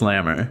guy's a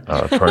slammer.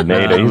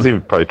 Tornado. He's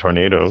even probably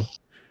tornado.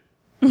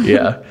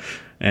 Yeah,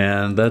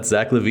 and that's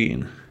Zach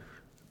LaVine.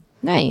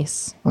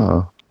 Nice.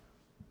 Oh,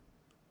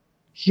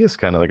 he is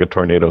kind of like a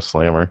tornado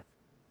slammer.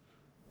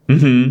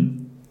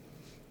 Mm-hmm.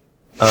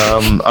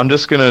 I'm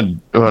just gonna.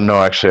 Oh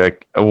no, actually,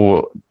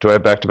 do I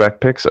have back-to-back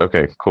picks?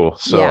 Okay, cool.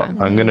 So Yeah.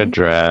 I'm gonna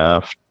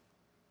draft.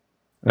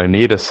 I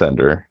need a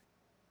center.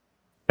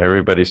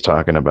 Everybody's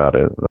talking about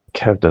it.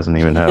 Kev doesn't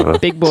even have a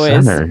Big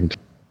boys. center. He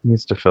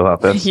needs to fill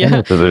out that Yeah.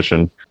 center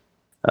position.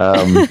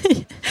 I'm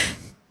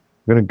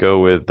gonna go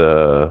with.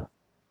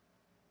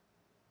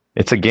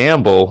 It's a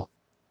gamble.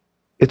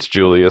 It's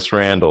Julius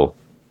Randle.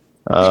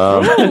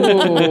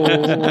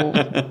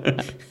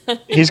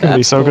 He's going to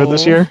be so good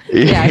this year.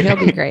 Yeah, he'll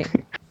be great.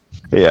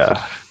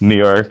 Yeah, New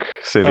York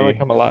City. I like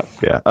him a lot.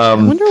 Yeah. I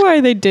wonder why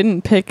they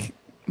didn't pick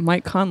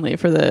Mike Conley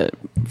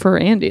for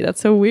Andy. That's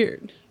so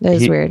weird. That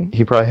is weird.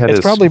 He probably had It's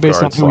his probably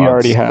based on guard who he slots.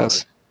 already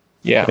has.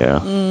 Yeah.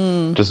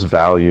 Yeah. Just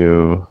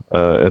value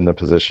in the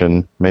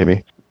position,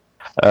 maybe.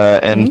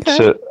 And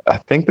Okay. I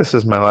think this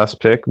is my last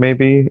pick,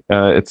 maybe.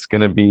 It's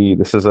going to be,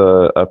 this is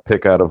a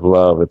pick out of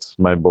love. It's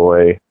my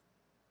boy,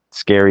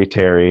 Scary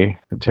Terry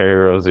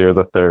Rozier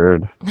the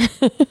Third.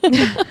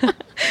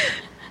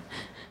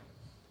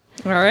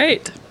 All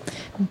right.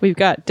 We've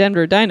got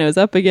Denver Dinos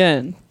up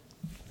again.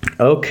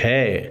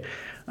 Okay.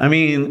 I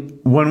mean,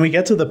 when we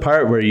get to the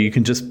part where you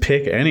can just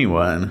pick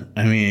anyone,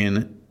 I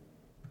mean,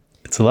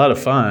 it's a lot of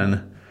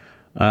fun.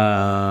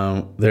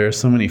 There are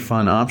so many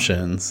fun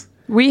options.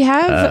 We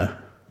have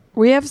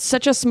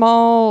such a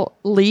small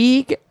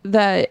league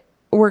that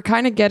we're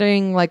kind of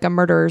getting like a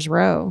murderer's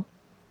row.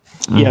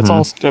 Yeah, it's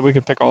all. We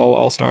could pick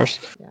all stars.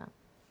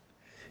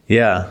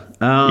 Yeah.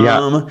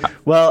 Yeah.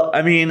 Well,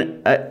 I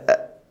mean,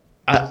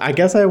 I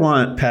guess I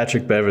want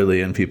Patrick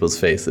Beverly in people's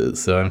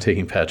faces, so I'm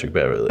taking Patrick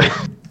Beverly.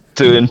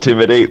 To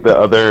intimidate the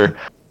other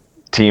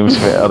teams,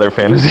 other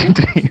fantasy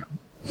team.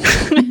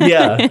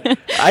 Yeah.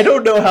 I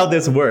don't know how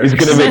this works. He's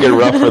going to make it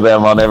rough for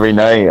them on every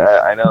night.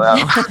 I know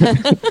that.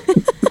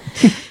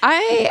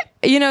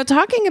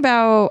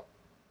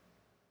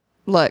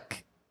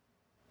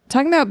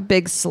 Talking about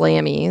big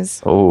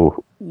slammies.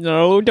 Oh,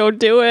 No, don't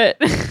do it.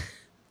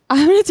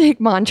 I'm going to take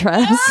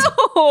Montrez.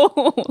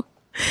 Oh,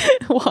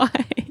 why?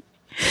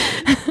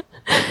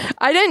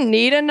 I didn't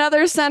need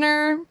another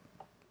center,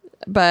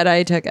 but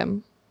I took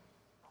him.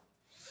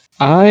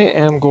 I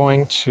am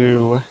going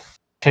to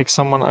take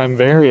someone I'm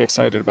very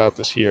excited about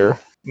this year,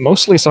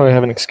 mostly so I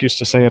have an excuse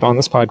to say it on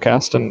this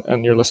podcast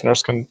and your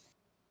listeners can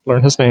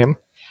learn his name.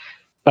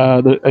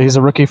 He's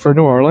a rookie for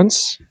New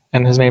Orleans,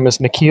 and his name is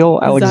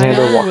Nickeil Alexander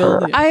Zion Walker.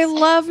 Williams. I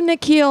love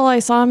Nickeil. I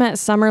saw him at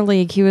Summer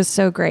League. He was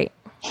so great.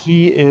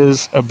 He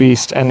is a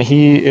beast, and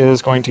he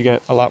is going to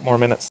get a lot more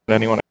minutes than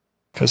anyone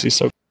because he's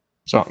so good.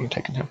 So I'm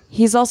taking him.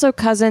 He's also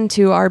cousin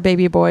to our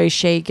baby boy,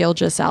 Shea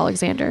Gilgeous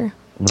Alexander.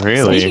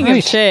 really? Speaking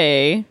Right. of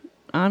Shay,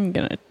 I'm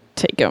going to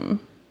take him.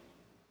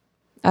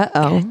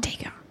 Uh-oh.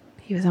 Take him.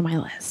 He was on my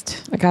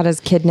list. I got his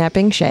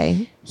kidnapping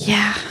Shea.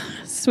 Yeah.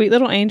 Sweet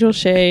little angel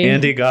Shay.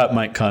 Andy got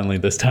Mike Conley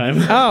this time.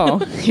 Oh,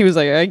 he was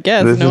like, I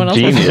guess This no one is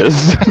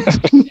else.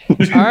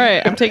 genius. All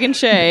right, I'm taking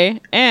Shay,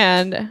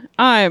 and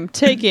I'm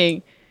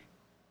taking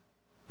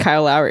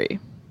Kyle Lowry.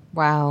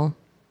 Wow.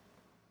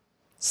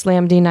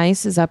 Slam D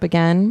Nice is up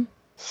again.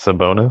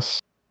 Sabonis?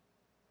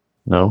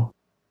 No.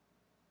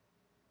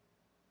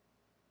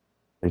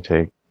 They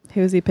take.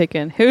 Who's he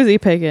picking?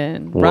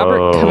 Robert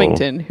Whoa.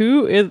 Covington.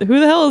 Who the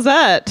hell is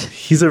that?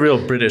 He's a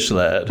real British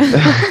lad.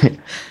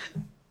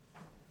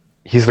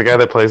 He's the guy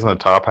that plays on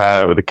the top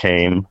hat with a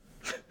cane.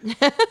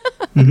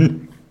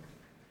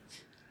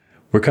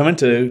 We're coming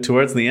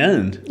towards the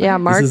end. Yeah,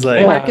 Mark, This is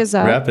like Mark is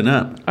up. wrapping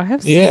up. I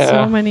have Yeah.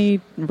 so many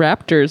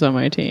Raptors on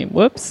my team.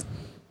 Whoops.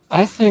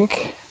 I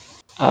think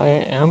I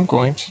am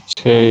going to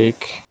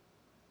take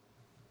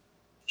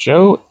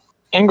Joe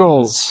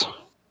Ingles.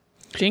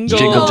 Jingle.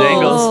 Jingle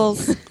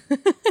jangles.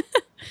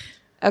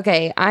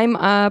 Okay, I'm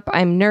up.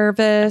 I'm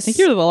nervous. I think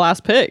you're the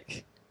last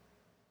pick.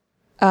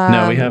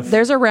 No, we have.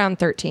 There's a round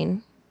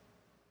 13.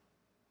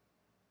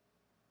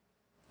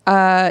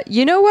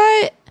 You know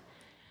what?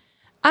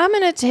 I'm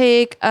going to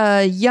take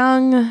a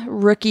young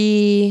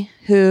rookie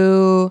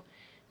who,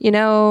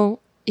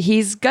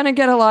 he's going to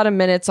get a lot of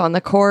minutes on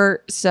the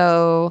court.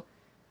 So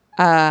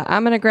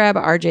I'm going to grab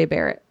RJ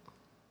Barrett.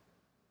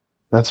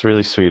 That's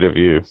really sweet of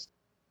you.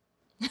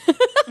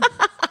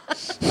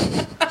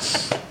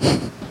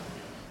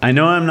 I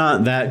know I'm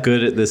not that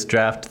good at this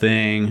draft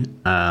thing.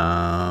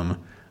 I'm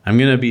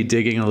going to be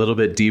digging a little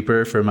bit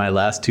deeper for my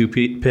last two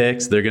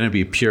picks. They're going to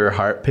be pure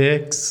heart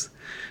picks.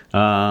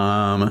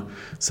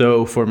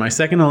 So for my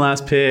second to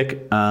last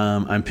pick,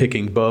 I'm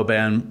picking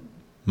Boban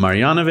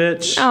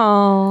Marjanovic.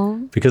 Oh,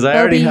 Because I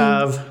already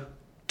Bobby. have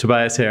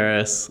Tobias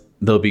Harris.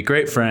 They'll be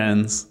great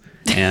friends.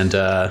 And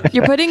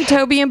you're putting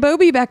Toby and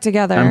Bobby back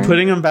together. I'm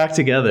putting them back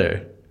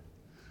together.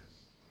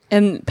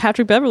 And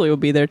Patrick Beverly will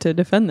be there to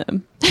defend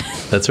them.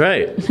 That's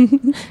right.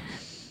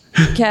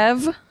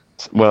 Kev.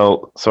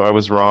 Well, so I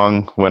was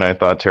wrong when I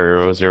thought Terry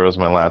Rozier was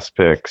my last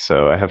pick.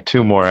 So I have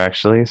two more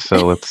actually.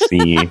 So let's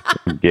see.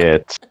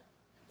 Get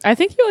I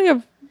think you only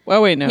have.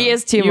 Oh wait, no. He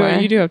has two You- more.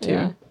 You do have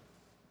two.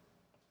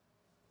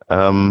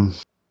 Yeah.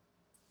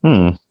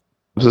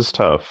 This is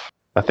tough.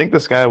 I think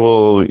this guy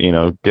will,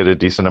 get a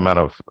decent amount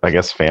of, I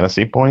guess,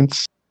 fantasy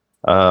points.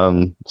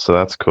 So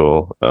that's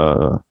cool.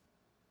 I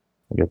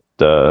get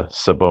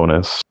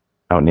Sabonis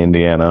out in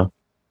Indiana.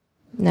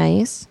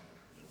 Nice.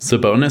 So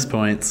bonus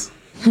points.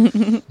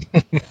 And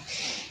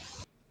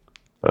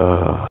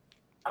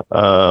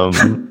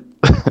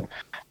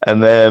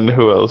then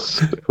who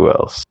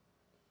else?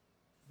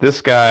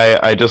 This guy,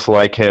 I just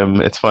like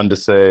him. It's fun to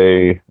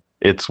say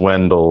it's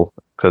Wendell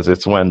because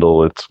it's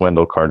Wendell. It's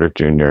Wendell Carter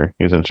Jr.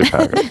 He's in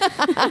Chicago.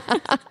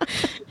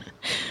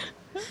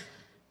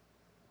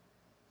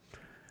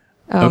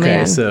 Oh, Okay,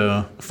 man.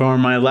 so for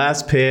my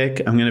last pick,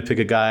 I'm going to pick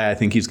a guy I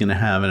think he's going to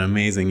have an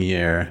amazing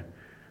year.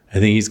 I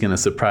think he's going to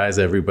surprise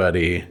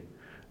everybody.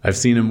 I've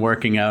seen him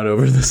working out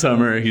over the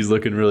summer. He's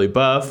looking really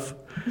buff.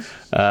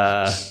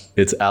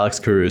 It's Alex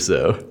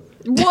Caruso.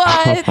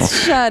 What?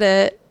 Shut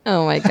it.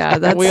 Oh my God.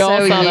 That's We all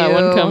so saw that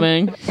one you.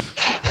 coming.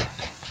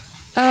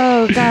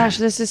 Oh gosh,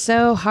 this is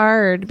so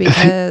hard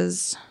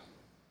because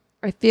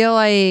I feel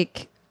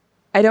like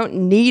I don't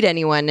need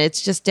anyone.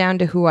 It's just down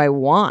to who I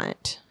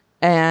want.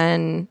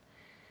 And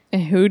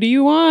And who do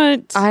you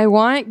want? I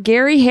want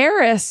Gary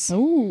Harris.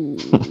 Ooh.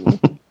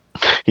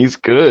 He's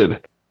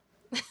good.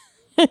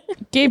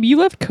 Gabe, you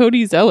left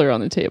Cody Zeller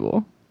on the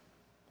table.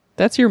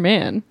 That's your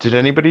man. Did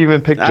anybody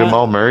even pick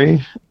Jamal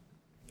Murray?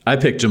 I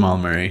picked Jamal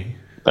Murray.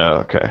 Oh,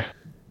 okay.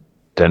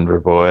 Denver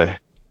boy.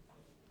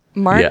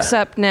 Mark's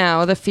Yeah. up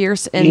now, the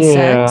fierce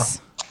insects.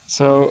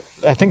 So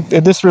I think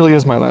this really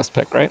is my last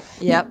pick, right?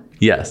 Yep.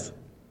 Yes.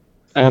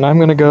 And I'm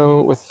going to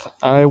go with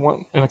I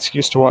want an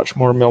excuse to watch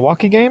more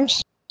Milwaukee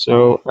games.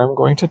 So I'm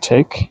going to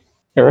take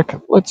Eric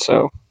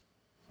Bledsoe.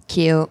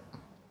 Cute.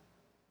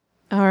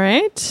 All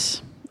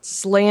right.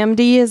 Slam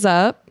D is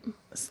up.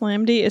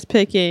 Slam D is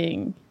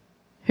picking.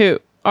 Who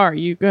are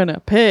you gonna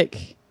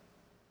pick?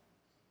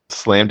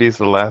 Slam D's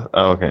the last.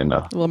 Oh, okay,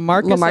 no.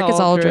 LaMarcus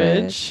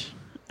Aldridge.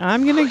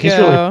 I'm gonna He's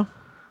go.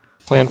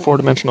 Playing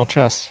four-dimensional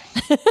chess.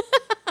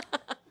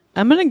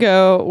 I'm gonna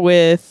go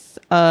with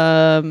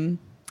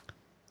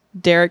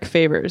Derek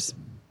Favors.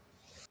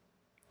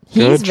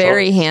 He's Good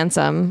very choice.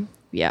 handsome.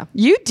 Yeah.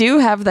 You do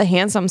have the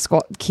handsome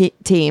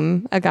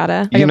team,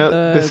 Agata. I You know,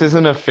 have the this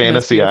isn't a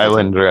Fantasy beautiful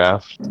Island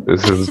draft.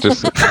 This is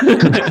just.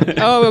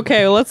 Oh,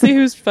 okay. Well, let's see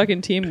whose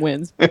fucking team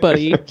wins,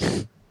 buddy.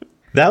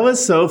 That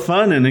was so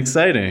fun and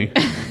exciting.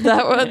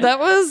 That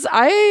was.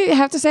 I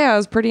have to say, I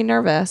was pretty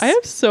nervous. I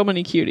have so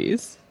many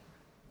cuties.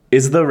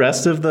 Is the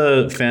rest of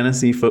the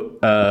fantasy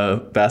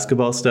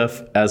basketball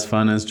stuff as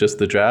fun as just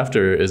the draft,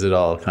 or is it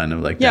all kind of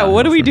like Yeah.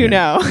 What do downhill we from do here?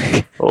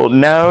 now? Well,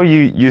 now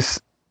you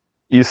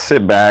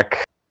sit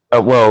back.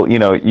 Well, you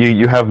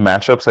have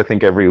matchups. I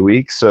think every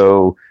week.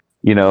 So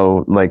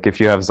like if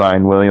you have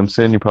Zion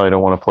Williamson, you probably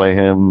don't want to play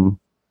him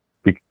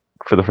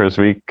for the first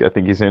week. I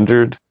think he's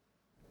injured.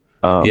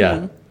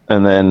 Yeah.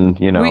 And then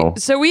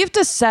So we have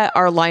to set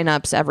our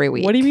lineups every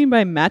week. What do you mean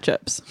by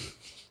matchups?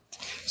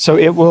 So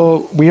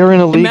we are in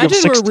a league of Imagine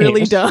 6 we're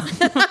really teams. done.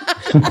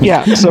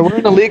 Yeah, so we're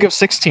in a league of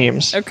 6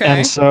 teams. Okay.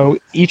 And so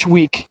each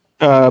week,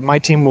 my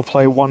team will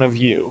play one of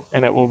you,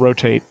 and it will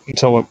rotate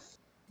until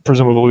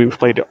presumably we've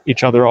played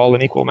each other all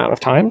an equal amount of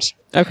times.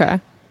 Okay.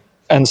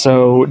 And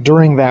so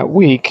during that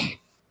week,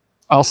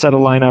 I'll set a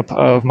lineup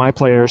of my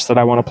players that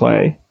I want to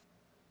play,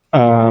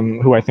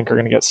 who I think are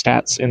going to get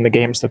stats in the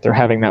games that they're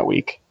having that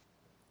week.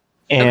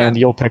 And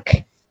you'll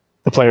pick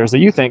the players that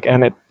you think.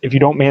 And if you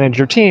don't manage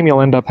your team,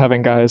 you'll end up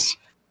having guys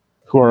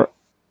who are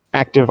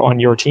active on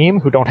your team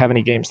who don't have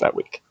any games that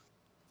week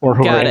or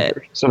who Got are it.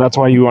 injured. So that's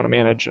why you want to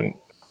manage and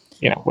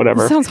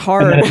whatever. Sounds And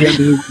hard. then at the end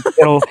of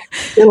the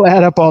week, it'll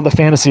add up all the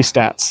fantasy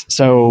stats.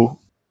 So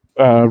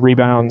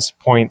rebounds,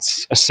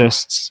 points,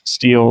 assists,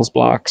 steals,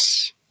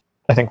 blocks.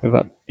 I think I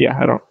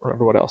don't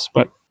remember what else,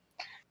 but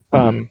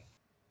And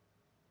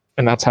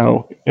that's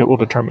how it will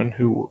determine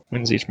who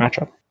wins each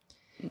matchup.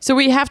 So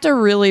we have to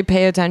really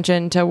pay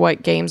attention to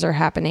what games are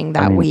happening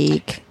that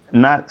week.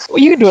 Not Well,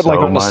 you can do it so like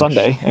on a much.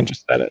 Sunday and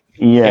just set it.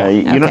 Yeah,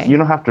 Yeah. Okay. you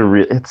don't have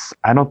to.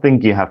 I don't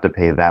think you have to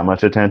pay that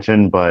much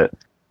attention, but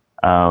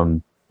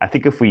I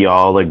think if we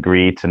all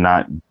agree to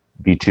not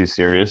be too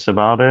serious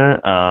about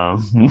it,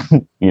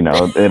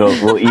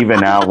 we'll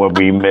even out when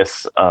we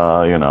miss,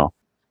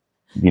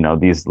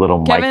 these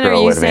little Kevin, are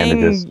micro you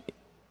advantages. saying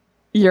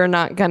you're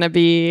not going to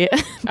be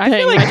I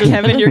feel like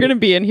Kevin, you're gonna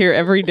be in here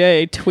every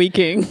day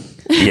tweaking.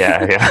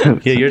 Yeah.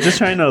 Yeah, you're just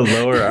trying to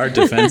lower our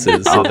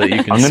defenses so that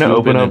you can I'm gonna swoop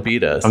open in up- and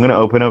beat us. I'm gonna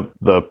open up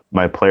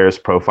my players'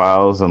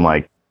 profiles and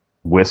like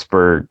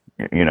whisper,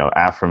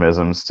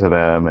 aphorisms to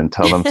them and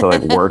tell them to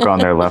like work on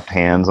their left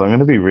hands. I'm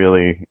gonna be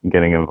really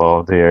getting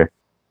involved here.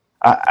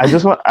 I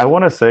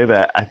want to say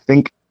that I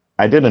think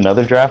I did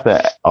another draft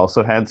that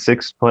also had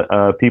 6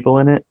 people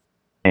in it,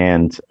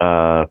 and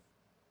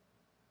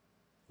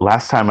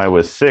last time I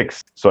was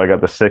 6th, so I got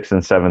the 6th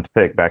and 7th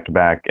pick back to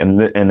back,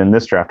 and in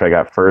this draft I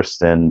got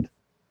 1st and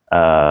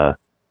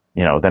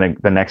then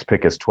the next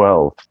pick is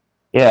 12.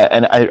 Yeah,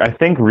 and I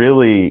think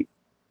really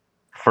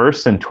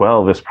 1st and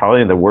 12 is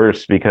probably the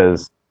worst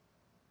because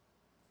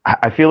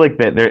I feel like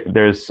that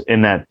there's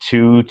in that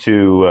 2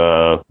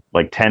 to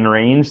 10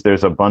 range,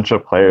 there's a bunch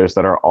of players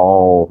that are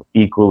all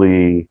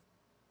equally,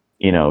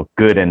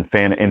 good in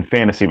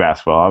fantasy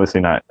basketball.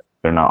 Obviously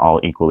they're not all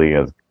equally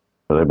as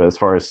good, but as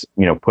far as,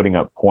 putting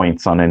up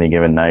points on any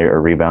given night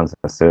or rebounds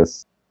and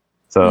assists.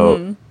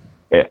 So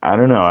I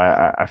don't know.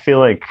 I feel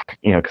like,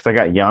 because I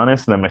got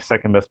Giannis and then my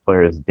second best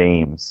player is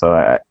Dame.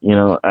 So,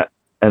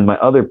 and my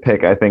other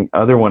pick, I think I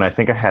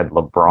had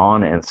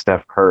LeBron and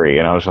Steph Curry.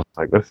 And I was just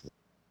like, this is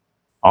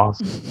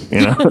awesome.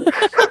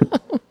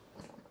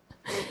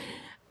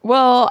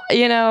 Well, I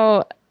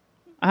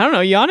don't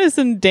know. Giannis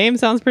and Dame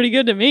sounds pretty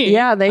good to me.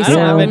 Yeah, they I don't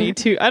have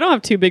sound- I don't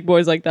have 2 big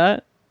boys like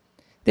that.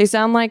 they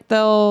sound like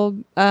they'll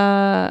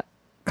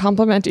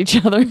complement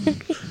each other.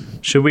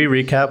 Should we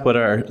recap what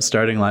our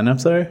starting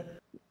lineups are?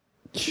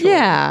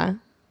 Yeah.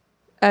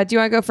 Do you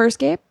want to go first,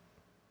 Gabe?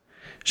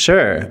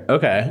 Sure.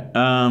 Okay.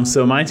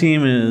 So my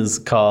team is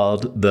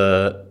called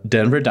the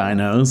Denver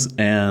Dinos,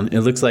 and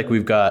it looks like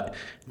we've got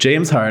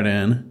James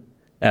Harden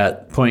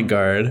at point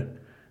guard,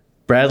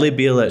 Bradley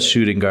Beal at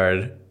shooting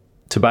guard,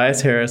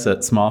 Tobias Harris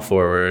at small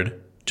forward,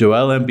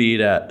 Joel Embiid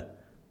at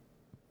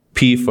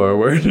P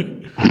forward.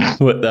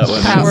 What that one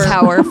is.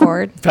 Power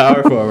forward.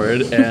 Power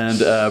forward,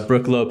 and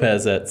Brooke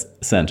Lopez at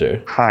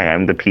center. Hi,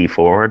 I'm the P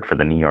forward for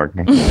the New York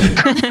Knicks.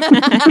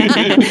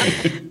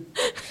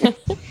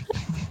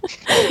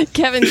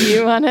 Kevin, do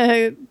you want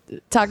to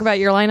talk about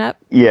your lineup?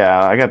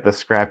 Yeah, I got the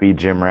scrappy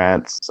gym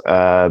rats.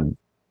 I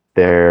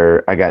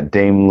got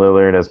Dame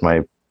Lillard as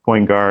my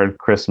point guard,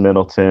 Chris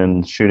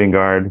Middleton shooting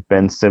guard,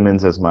 Ben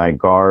Simmons as my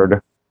guard,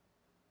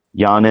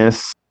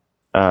 Giannis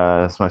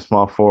as my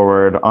small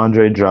forward,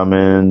 Andre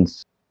Drummond,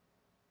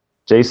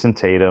 Jason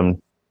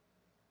Tatum,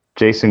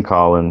 Jason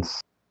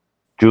Collins,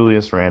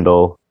 Julius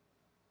Randle.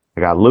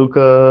 I got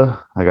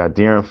Luka. I got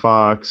De'Aaron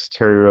Fox,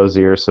 Terry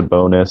Rozier,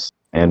 Sabonis,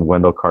 and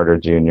Wendell Carter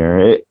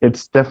Jr.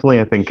 It's definitely,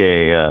 I think,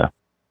 a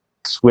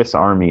Swiss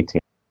Army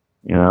team.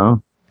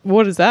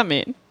 What does that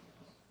mean?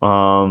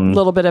 A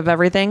little bit of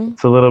everything.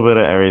 It's a little bit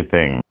of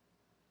everything.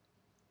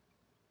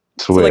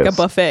 So Swiss. like a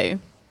buffet.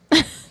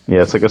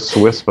 Yeah, it's like a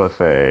Swiss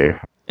buffet.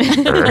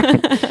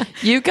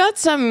 You got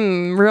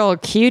some real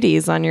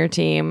cuties on your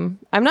team.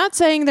 I'm not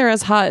saying they're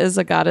as hot as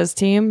Agata's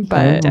team,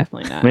 but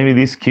Definitely not. Maybe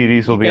these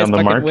cuties will be guys on the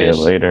fucking market wish.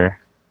 later.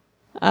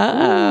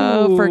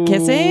 for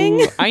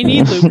kissing. Ooh, I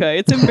need Luca.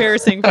 It's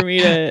embarrassing for me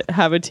to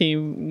have a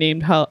team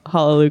named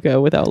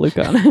Halaluka without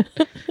Luca on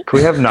it.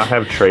 Can we not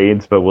have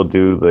trades, but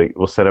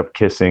we'll set up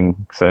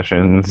kissing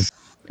sessions.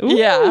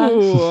 Yeah.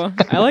 Ooh,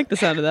 I like the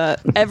sound of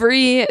that.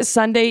 Every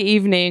Sunday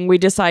evening, we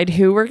decide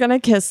who we're going to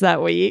kiss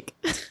that week.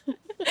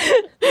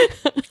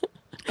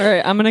 All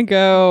right, I'm gonna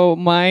go.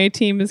 My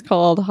team is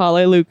called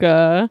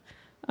Halaluka.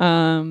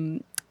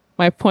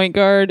 My point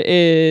guard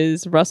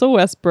is Russell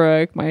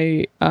Westbrook.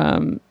 My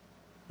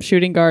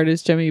shooting guard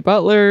is Jimmy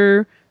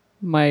Butler.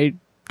 My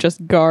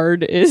just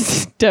guard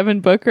is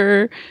Devin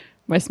Booker.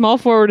 My small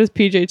forward is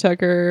PJ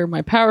Tucker.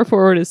 My power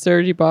forward is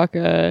Serge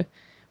Ibaka.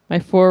 My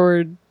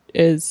forward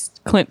is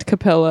Clint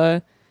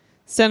Capella.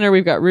 Center,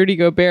 we've got Rudy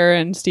Gobert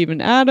and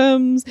Steven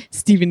Adams,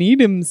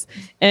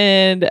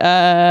 and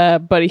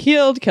Buddy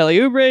Hield, Kelly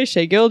Oubre,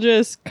 Shea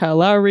Gilgeous, Kyle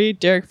Lowry,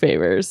 Derek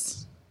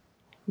Favors.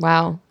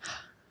 Wow.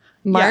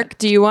 Mark,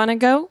 do you want to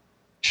go?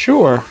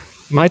 Sure.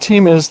 My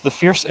team is the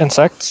Fierce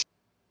Insects,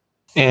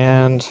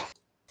 and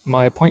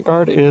my point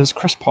guard is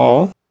Chris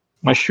Paul.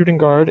 My shooting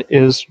guard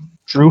is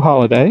Drew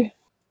Holiday.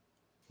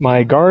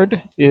 My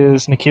guard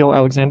is Nickeil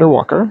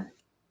Alexander-Walker.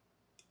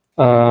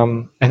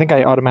 I think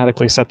I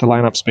automatically set the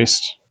lineups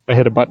based. I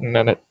hit a button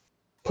and it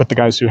put the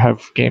guys who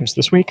have games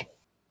this week.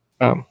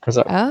 Oh.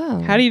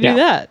 How do you do Yeah.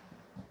 that?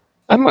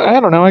 I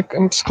don't know.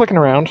 I'm just clicking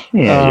around.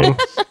 Yeah.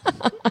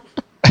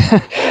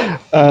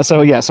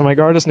 So my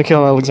guard is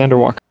Nickeil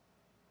Alexander-Walker.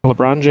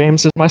 LeBron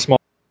James is my small.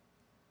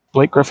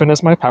 Blake Griffin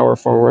is my power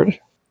forward.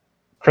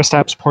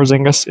 Kristaps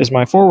Porzingis is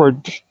my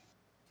forward,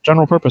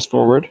 general purpose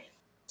forward.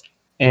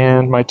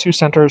 And my two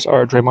centers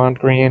are Draymond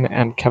Green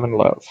and Kevin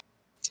Love.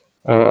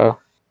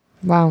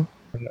 Wow.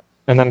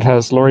 And then it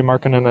has Lauri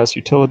Markkanen as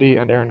utility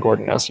and Aaron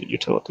Gordon as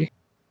utility.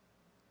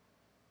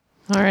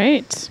 All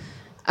right.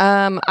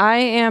 I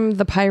am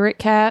the Pirate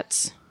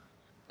Cats.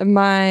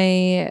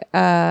 My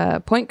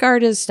point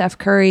guard is Steph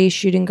Curry.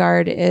 Shooting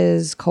guard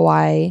is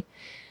Kawhi.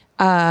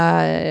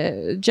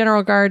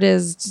 General guard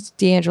is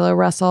D'Angelo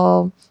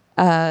Russell.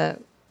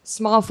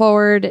 Small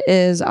forward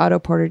is Otto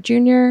Porter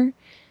Jr.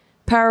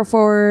 Power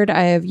forward,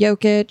 I have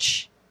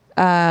Jokic.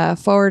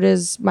 Forward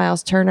is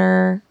Miles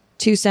Turner.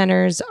 Two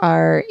centers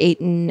are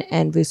Ayton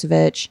and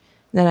Vucevic.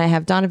 Then I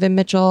have Donovan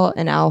Mitchell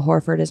and Al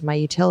Horford as my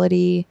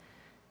utility.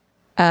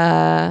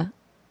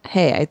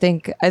 Hey, I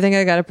think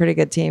I got a pretty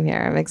good team here.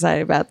 I'm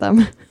excited about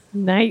them.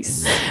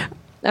 Nice.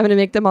 I'm gonna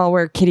make them all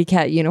wear kitty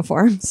cat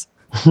uniforms.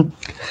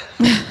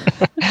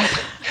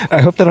 I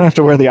hope they don't have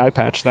to wear the eye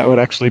patch. That would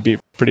actually be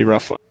pretty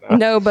rough.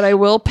 No, but I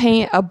will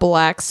paint a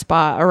black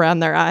spot around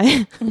their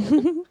eye.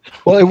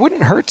 Well, it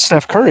wouldn't hurt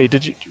Steph Curry,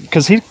 did you?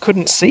 Because he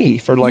couldn't see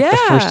for like the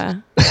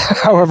first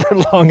however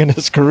long in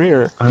his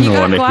career. I He don't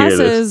got want to hear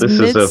this.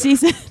 glasses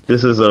mid-season.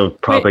 This is a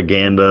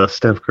propaganda,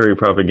 Steph Curry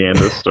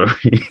propaganda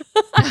story.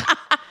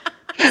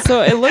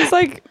 So it looks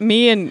like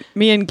me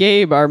and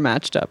Gabe are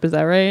matched up. Is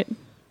that right?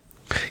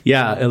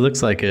 Yeah, it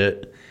looks like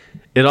it.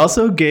 It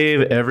also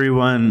gave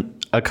everyone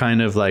a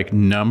kind of like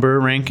number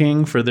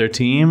ranking for their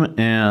team,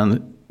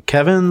 and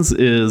Kevin's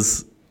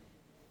is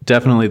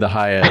definitely the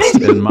highest,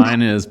 and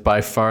mine is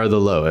by far the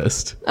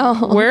lowest.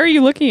 Oh, Where are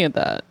you looking at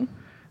that?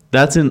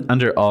 That's in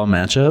under all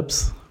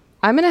matchups.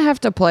 I'm gonna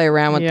have to play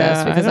around with Yeah,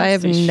 this because I I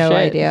have don't see no shit.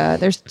 idea.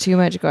 There's too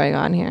much going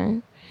on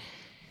here.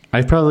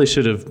 I probably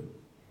should have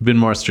been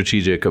more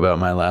strategic about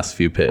my last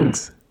few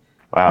picks.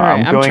 Wow, All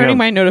right, I'm going turning up-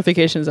 my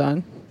notifications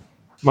on.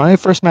 My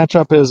first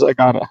matchup is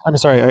Agata. I'm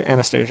sorry,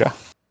 Anastasia.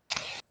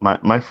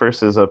 My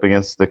first is up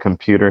against the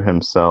computer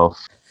himself.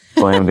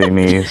 Slam D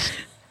knees.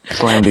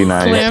 Slam D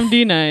nice. Slam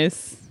D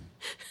nice.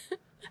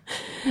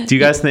 Do you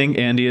guys think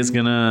Andy is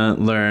gonna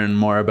learn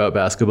more about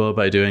basketball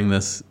by doing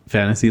this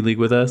fantasy league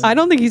with us? I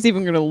don't think he's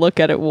even going to look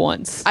at it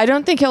once. I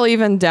don't think he'll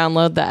even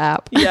download the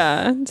app.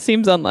 Yeah,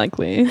 seems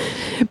unlikely.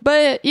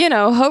 But,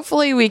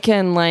 hopefully we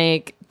can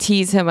like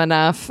tease him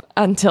enough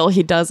until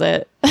he does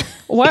it.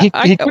 What?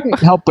 He couldn't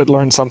help but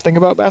learn something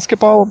about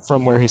basketball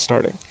from where he's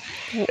starting.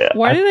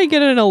 Why did I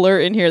get an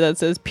alert in here that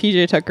says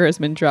PJ Tucker has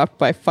been dropped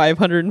by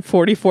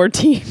 544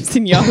 teams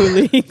in Yahoo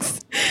leagues?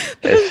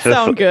 That doesn't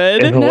sound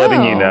good. It's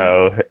letting you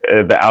know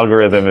the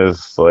algorithm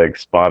is like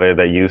spotted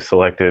that you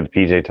selected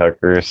PJ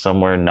Tucker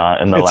somewhere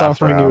not in the It's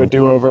last offering round. you a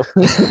do-over.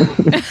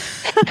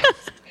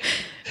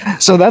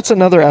 So that's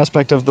another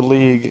aspect of the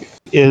league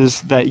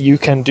is that you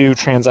can do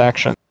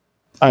transactions,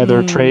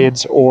 either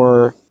trades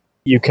or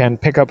you can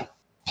pick up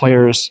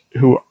players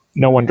who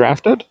no one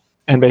drafted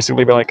and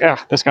basically be like,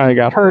 this guy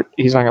got hurt.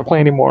 He's not going to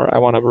play anymore. I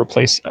want to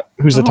replace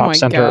who's the Oh top my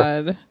center.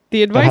 God.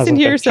 The advice in hasn't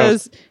here been chosen.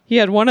 says he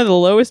had one of the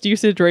lowest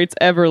usage rates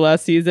ever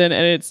last season,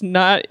 and it's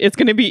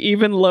going to be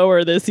even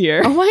lower this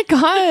year. Oh my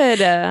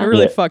god. I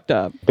really fucked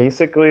up.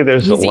 Basically,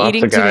 there's He's lots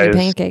eating of too many guys.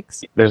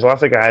 pancakes. There's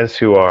lots of guys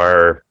who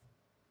are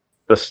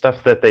the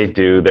stuff that they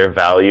do. Their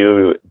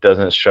value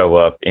doesn't show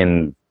up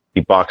in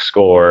the box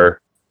score,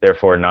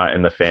 therefore not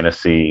in the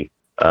fantasy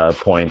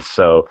points.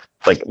 So,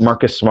 like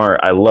Marcus Smart,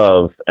 I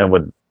love and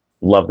would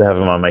love to have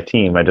him on my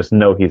team. I just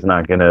know he's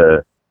not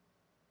gonna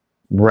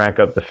rack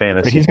up the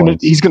fantasy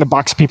points. He's gonna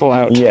box people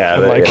out. Yeah,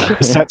 and like yeah.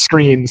 set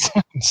screens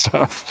and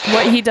stuff.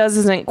 What he does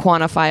isn't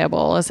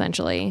quantifiable,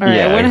 essentially. All right,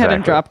 Yeah, I went ahead and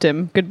exactly. dropped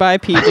him. Goodbye,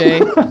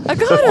 PJ.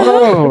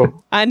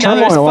 Oh, I know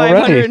there's turmoil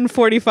already.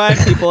 545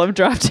 people have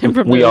dropped him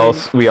from we the all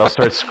league.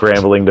 start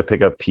scrambling to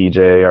pick up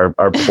PJ.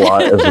 Our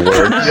plot has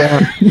worked.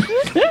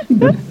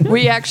 yeah.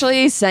 We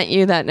actually sent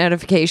you that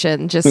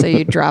notification just so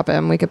you drop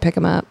him. We could pick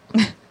him up.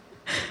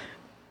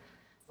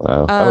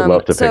 Wow, I would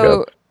love to pick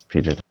so- up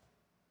PJ.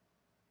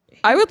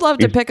 I would love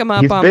to He's- pick him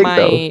up he's on big, my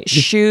though.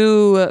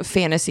 shoe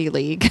fantasy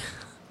league.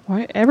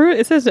 Why?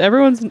 It says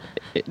everyone's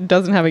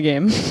doesn't have a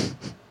game.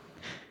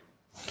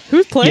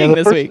 Who's playing the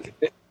this first- week?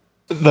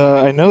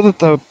 I know that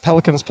the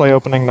Pelicans play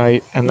opening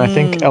night, and I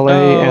think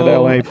LA and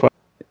oh. LA play.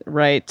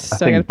 Right. I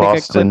So I think gotta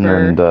Boston pick a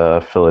and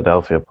Clipper.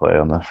 Philadelphia play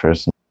on the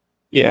first.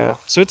 Yeah,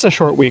 so it's a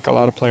short week. A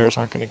lot of players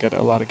aren't going to get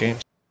a lot of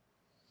games.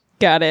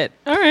 Got it.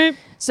 All right.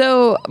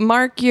 So,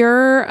 Mark,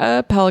 you're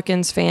a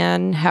Pelicans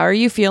fan. How are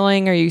you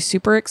feeling? Are you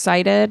super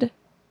excited?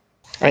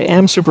 I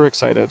am super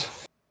excited,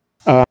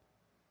 and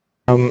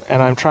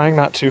I'm trying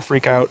not to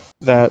freak out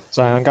that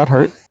Zion got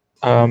hurt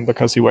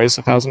because he weighs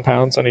 1,000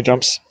 pounds and he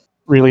jumps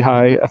really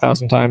high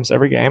 1,000 times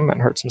every game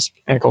and hurts his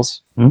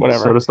ankles.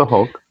 Whatever. So does the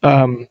Hulk.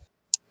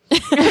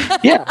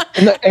 Yeah,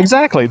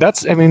 exactly.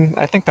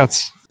 I think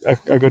that's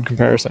a good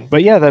comparison.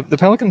 But yeah, the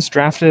Pelicans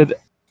drafted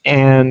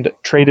and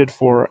traded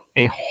for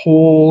a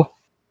whole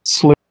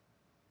slew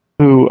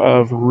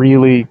of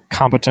really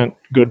competent,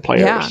 good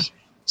players. Yeah.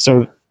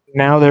 So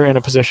now they're in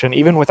a position,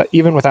 even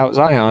without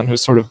Zion,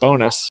 who's sort of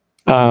bonus.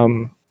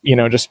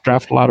 just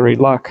draft lottery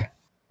luck.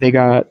 They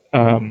got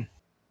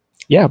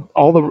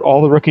all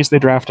the rookies they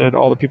drafted,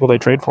 all the people they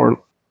traded for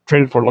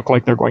look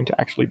like they're going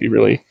to actually be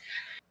really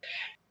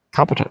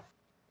competent.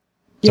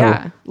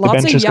 Yeah, the lots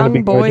bench of is gonna young be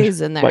good.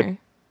 boys in there. Like,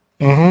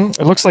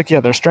 it looks like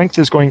their strength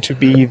is going to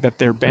be that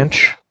their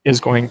bench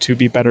is going to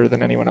be better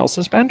than anyone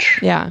else's bench,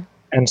 Yeah.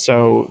 and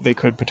so they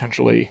could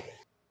potentially,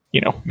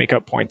 make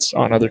up points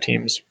on other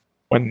teams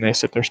when they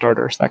sit their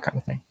starters, that kind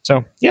of thing.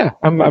 So yeah,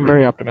 I'm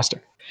very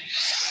optimistic.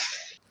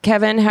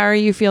 Kevin, how are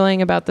you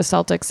feeling about the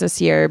Celtics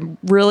this year?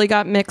 Really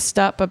got mixed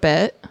up a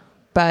bit,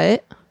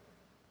 but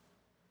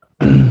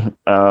I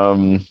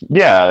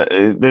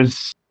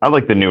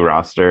like the new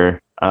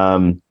roster.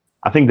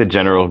 I think the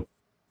general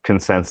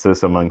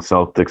consensus among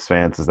Celtics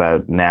fans is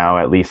that now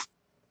at least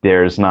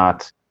there's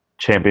not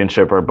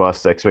championship or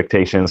bust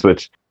expectations,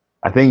 which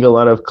I think a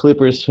lot of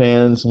Clippers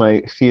fans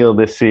might feel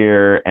this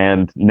year,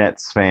 and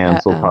Nets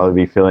fans will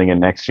probably be feeling it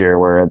next year,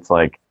 where it's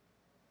like,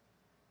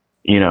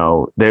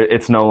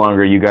 it's no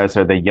longer you guys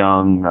are the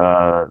young,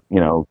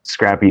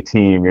 scrappy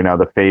team. You're now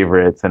the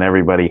favorites, and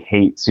everybody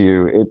hates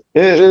you.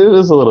 It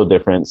is a little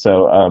different.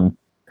 So,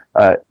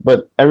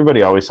 but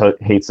everybody always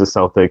hates the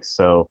Celtics.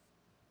 So,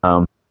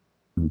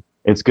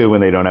 it's good when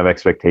they don't have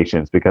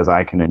expectations, because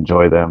I can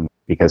enjoy them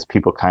because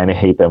people kind of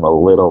hate them a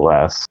little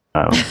less.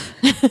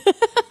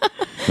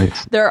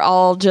 they're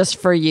all just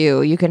for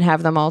you. You can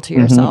have them all to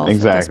yourself.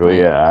 Exactly.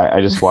 Yeah.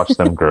 I just watch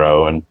them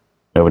grow, and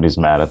nobody's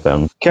mad at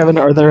them. Kevin,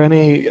 are there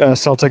any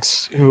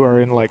Celtics who are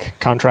in like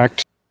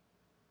contract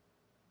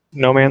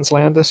no man's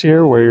land this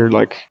year where you're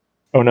like,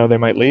 oh no, they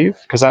might leave?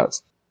 Because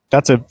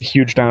that's a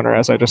huge downer,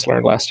 as I just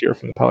learned last year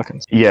from the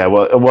Pelicans. Yeah,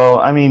 well,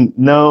 I mean,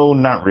 no,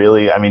 not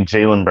really. I mean,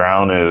 Jaylen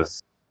Brown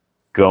is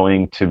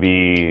going to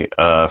be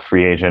a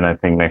free agent, I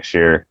think, next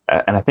year.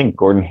 And I think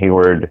Gordon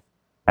Hayward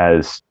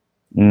has,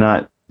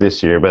 not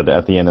this year, but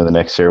at the end of the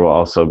next year will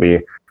also be.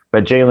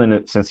 But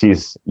Jaylen, since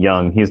he's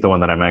young, he's the one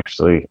that I'm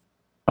actually...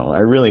 I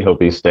really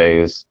hope he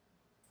stays.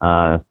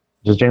 Does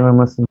Jaylen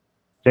listen?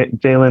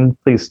 Jaylen,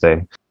 please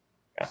stay.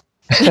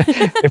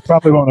 It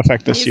probably won't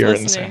affect this He's year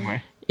listening. in the same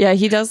way. Yeah,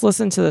 he does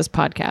listen to this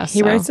podcast.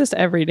 He so. writes this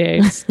every day.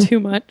 It's too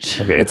much.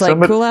 Okay, It's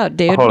like, cool out,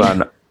 dude. Hold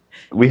on.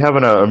 We have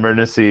an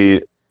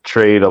emergency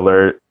trade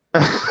alert.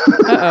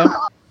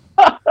 Uh-oh.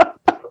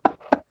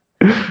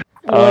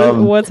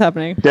 What's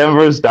happening?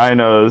 Denver's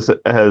Dinos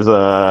has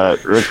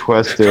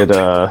requested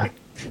a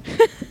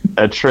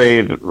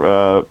trade,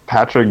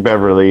 Patrick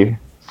Beverly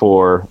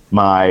for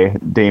my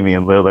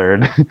Damian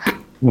Lillard.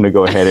 I'm going to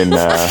go ahead and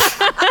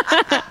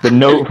the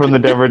note from the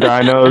Denver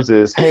Dinos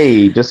is,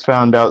 hey, just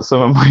found out some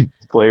of my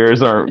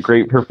players aren't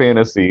great for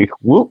fantasy.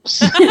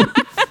 Whoops.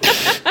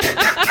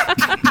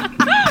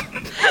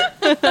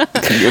 I'm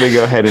going to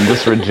go ahead and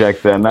just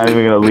reject that. Not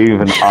even going to leave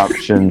an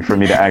option for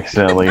me to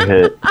accidentally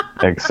hit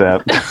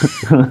accept.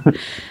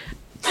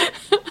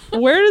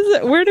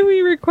 Where do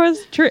we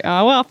request trade?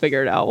 Oh, we'll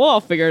figure it out. We'll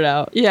all figure it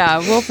out. Yeah,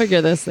 we'll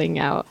figure this thing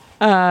out.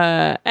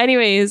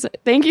 Anyways,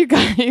 thank you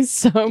guys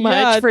so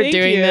much for thank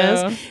doing you.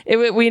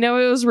 this. We know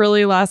it was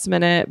really last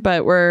minute,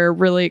 but we're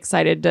really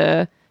excited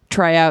to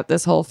try out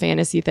this whole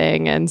fantasy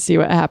thing and see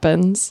what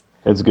happens.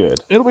 It's good.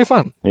 It'll be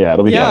fun. Yeah,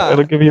 it'll be fun.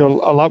 It'll give you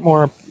a lot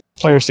more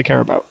players to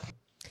care about.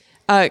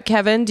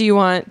 Kevin, do you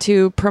want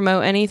to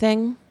promote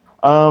anything?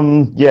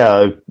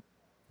 Yeah.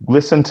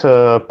 Listen to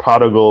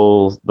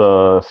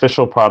the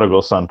official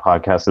Prodigal Son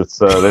podcast. It's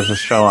there's a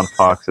show on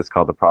Fox. It's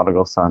called The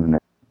Prodigal Son, and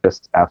it's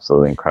just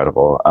absolutely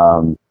incredible.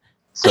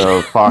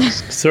 So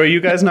Fox, So are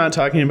you guys not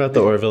talking about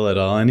the Orville at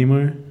all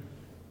anymore?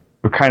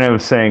 we're kind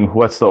of saying,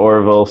 what's the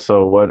Orville?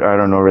 So what? I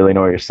don't really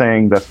know what you're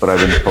saying. That's what I've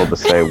been told to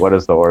say. What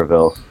is the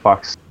Orville?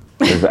 Fox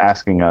is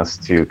asking us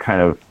to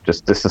kind of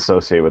just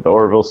disassociate with the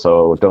Orville,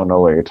 so don't know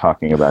what you're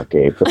talking about,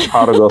 Gabe. The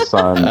Prodigal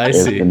Son I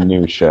is see. the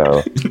new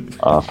show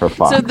for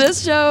Fox. So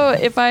this show,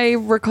 if I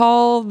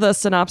recall the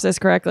synopsis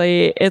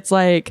correctly, it's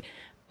like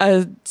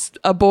a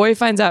boy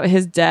finds out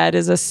his dad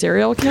is a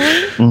serial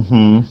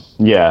killer.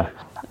 Yeah.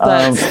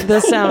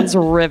 This sounds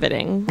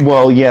riveting.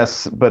 Well,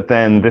 yes, but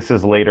then this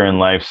is later in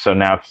life, so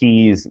now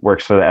he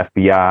works for the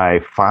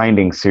FBI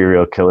finding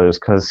serial killers,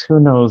 because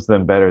who knows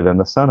them better than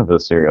the son of a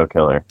serial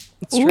killer?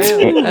 It's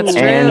true. That's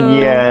true. And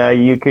yeah,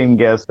 you can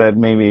guess that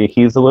maybe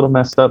he's a little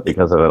messed up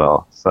because of it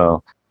all.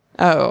 So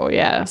Oh,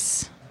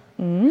 yes.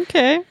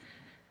 Okay.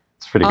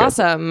 it's pretty good.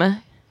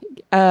 Awesome.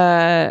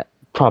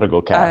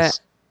 Prodigal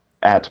Cast.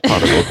 At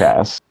Prodigal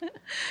Cast.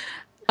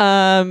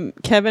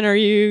 Kevin, are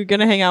you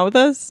gonna hang out with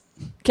us?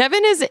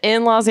 Kevin is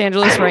in Los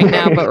Angeles right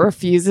now, but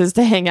refuses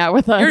to hang out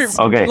with us.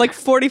 You're Okay. like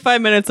 45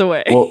 minutes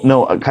away. Well,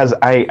 no, because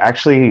I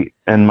actually,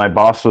 and my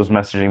boss was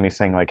messaging me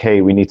saying like,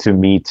 hey, we need to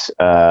meet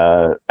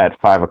at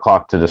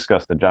 5:00 to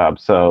discuss the job.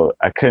 So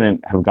I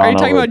couldn't have gone Are you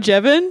talking over. about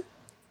Jevin?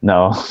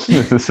 No,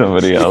 this is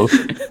somebody else.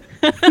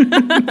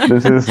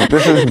 This isn't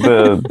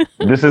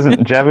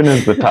Jevin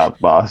is the top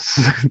boss.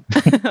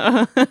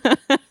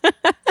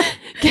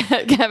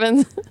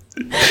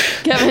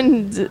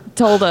 Kevin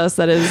told us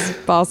that his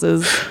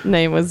boss's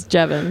name was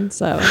Jevin,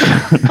 so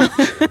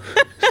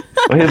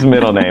His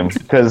middle name,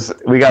 because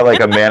we got like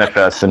a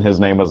manifest and his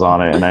name was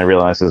on it, and I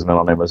realized his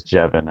middle name was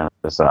Jevin, and I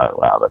just thought,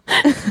 wow,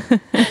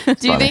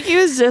 Do you think he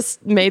was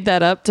just made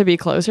that up to be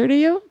closer to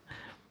you?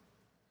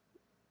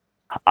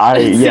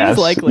 yes,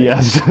 likely.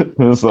 yes,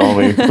 that's the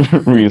only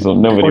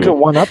reason. Nobody. Or to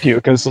one up you,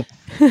 because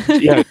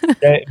yeah,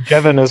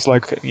 Jevin is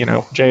like,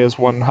 J is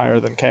one higher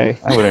than K.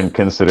 I wouldn't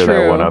consider that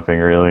True. one upping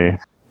really.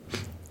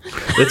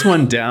 It's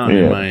one down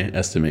Yeah. in my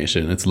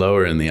estimation. It's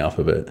lower in the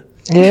alphabet.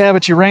 Yeah,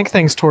 but you rank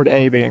things toward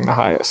A being the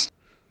highest.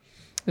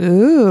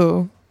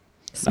 Ooh.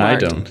 I Smart.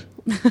 don't.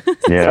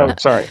 Yeah, Oh,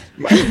 sorry.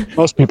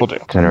 Most people do.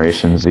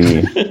 Generation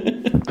Z,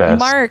 best.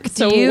 Mark, do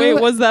So you?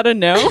 wait, was that a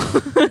no?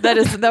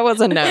 that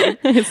was a no. It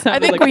I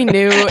sounded think like we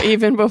knew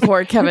even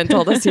before Kevin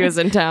told us he was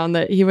in town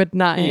that he would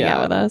not hang Yeah.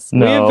 out with us.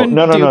 We have been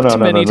duped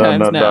many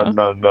times now.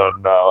 No.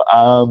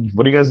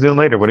 What are you guys doing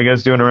later? What are you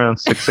guys doing around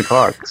 6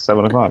 o'clock,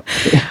 7 o'clock?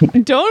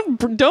 Don't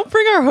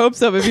bring our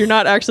hopes up if you're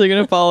not actually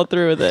going to follow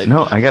through with it.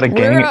 No, I got a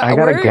gang. We're, I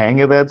got a we're- gang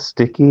of that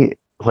sticky,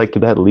 like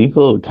that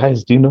legal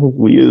guys. Do you know who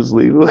we is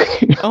legally?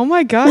 Oh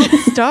my god,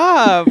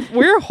 stop.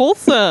 We're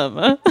wholesome.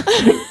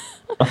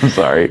 I'm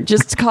sorry.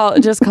 Just call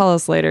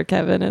us later,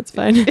 Kevin. It's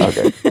fine.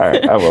 Okay, all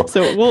right, I will.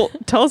 So well,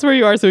 tell us where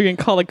you are so we can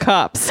call the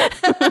cops.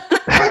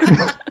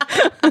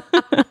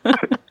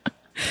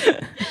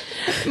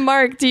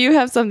 Mark, do you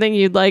have something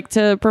you'd like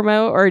to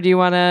promote, or do you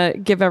want to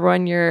give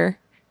everyone your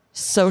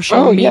social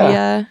Oh, yeah.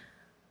 media?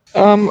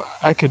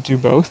 I could do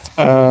both.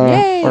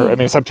 Yay. Or, I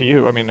mean, it's up to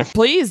you. I mean, if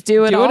Please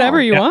do it Do all.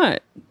 whatever you Yeah.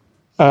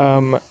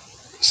 want.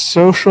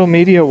 social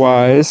media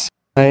wise,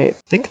 I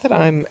think that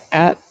I'm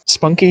at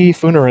Spunky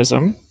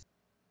Funerism.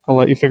 I'll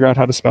let you figure out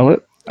how to spell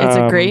it. It's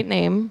a great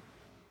name.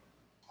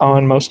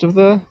 On most of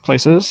the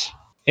places.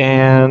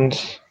 And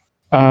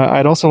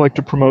I'd also like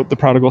to promote the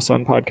Prodigal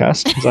Son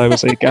podcast, because I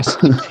was a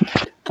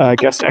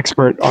guest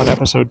expert on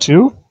episode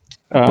 2.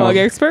 Bug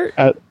expert?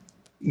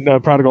 The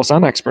Prodigal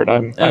Son expert.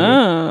 I'm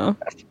Oh.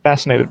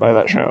 fascinated by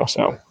that show.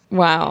 So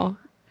Wow.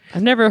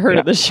 I've never heard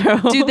of the show.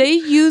 Do they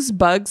use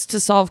bugs to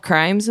solve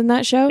crimes in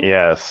that show?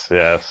 Yes.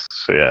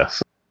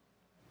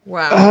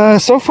 Wow.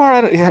 so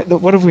far,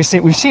 what have we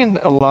seen? We've seen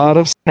a lot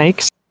of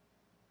snakes.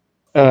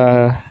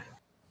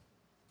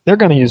 They're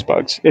going to use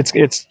bugs.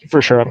 It's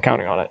for sure. I'm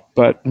counting on it.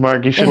 But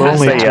Mark, you should We're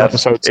just only say 2 yes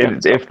episodes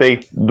in, so. if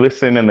they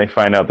listen and they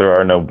find out there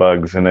are no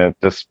bugs in it.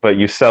 But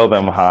you sell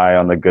them high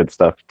on the good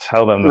stuff.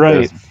 Tell them that right,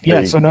 there's yeah.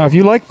 big- So now, if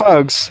you like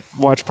bugs,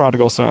 watch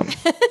Prodigal Son.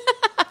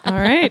 All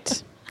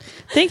right.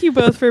 Thank you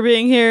both for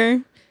being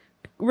here.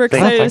 We're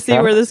Thank excited you. to see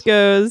where this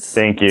goes.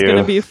 Thank It's you. going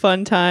to be a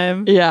fun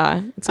time.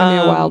 Yeah. It's going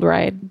to be a wild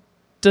ride.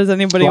 Does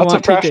anybody Lots of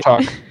want trash to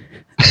talk.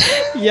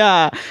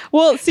 Yeah.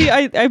 Well, see,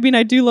 I mean,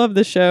 I do love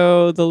the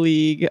show, The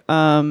League,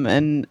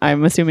 and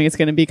I'm assuming it's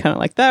going to be kind of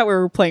like that,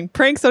 where we're playing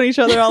pranks on each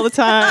other all the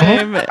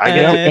time.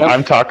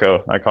 I'm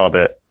Taco. I called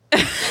it.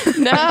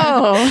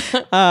 No.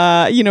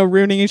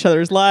 Ruining each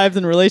other's lives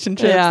and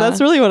relationships. Yeah. That's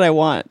really what I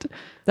want.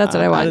 That's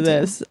what I out want of to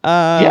this.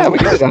 Yeah, we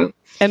can do that.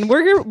 And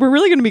we're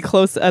really going to be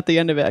close at the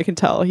end of it. I can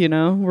tell.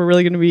 We're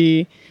really going to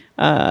be,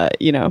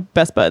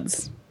 best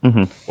buds.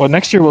 Well,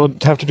 next year we'll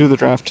have to do the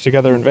draft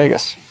together in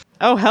Vegas.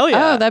 Oh hell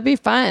yeah! Oh, that'd be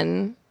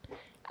fun.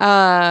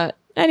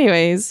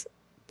 Anyways,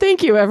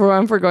 thank you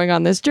everyone for going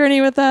on this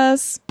journey with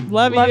us.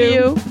 Love Love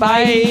you.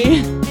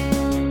 Bye.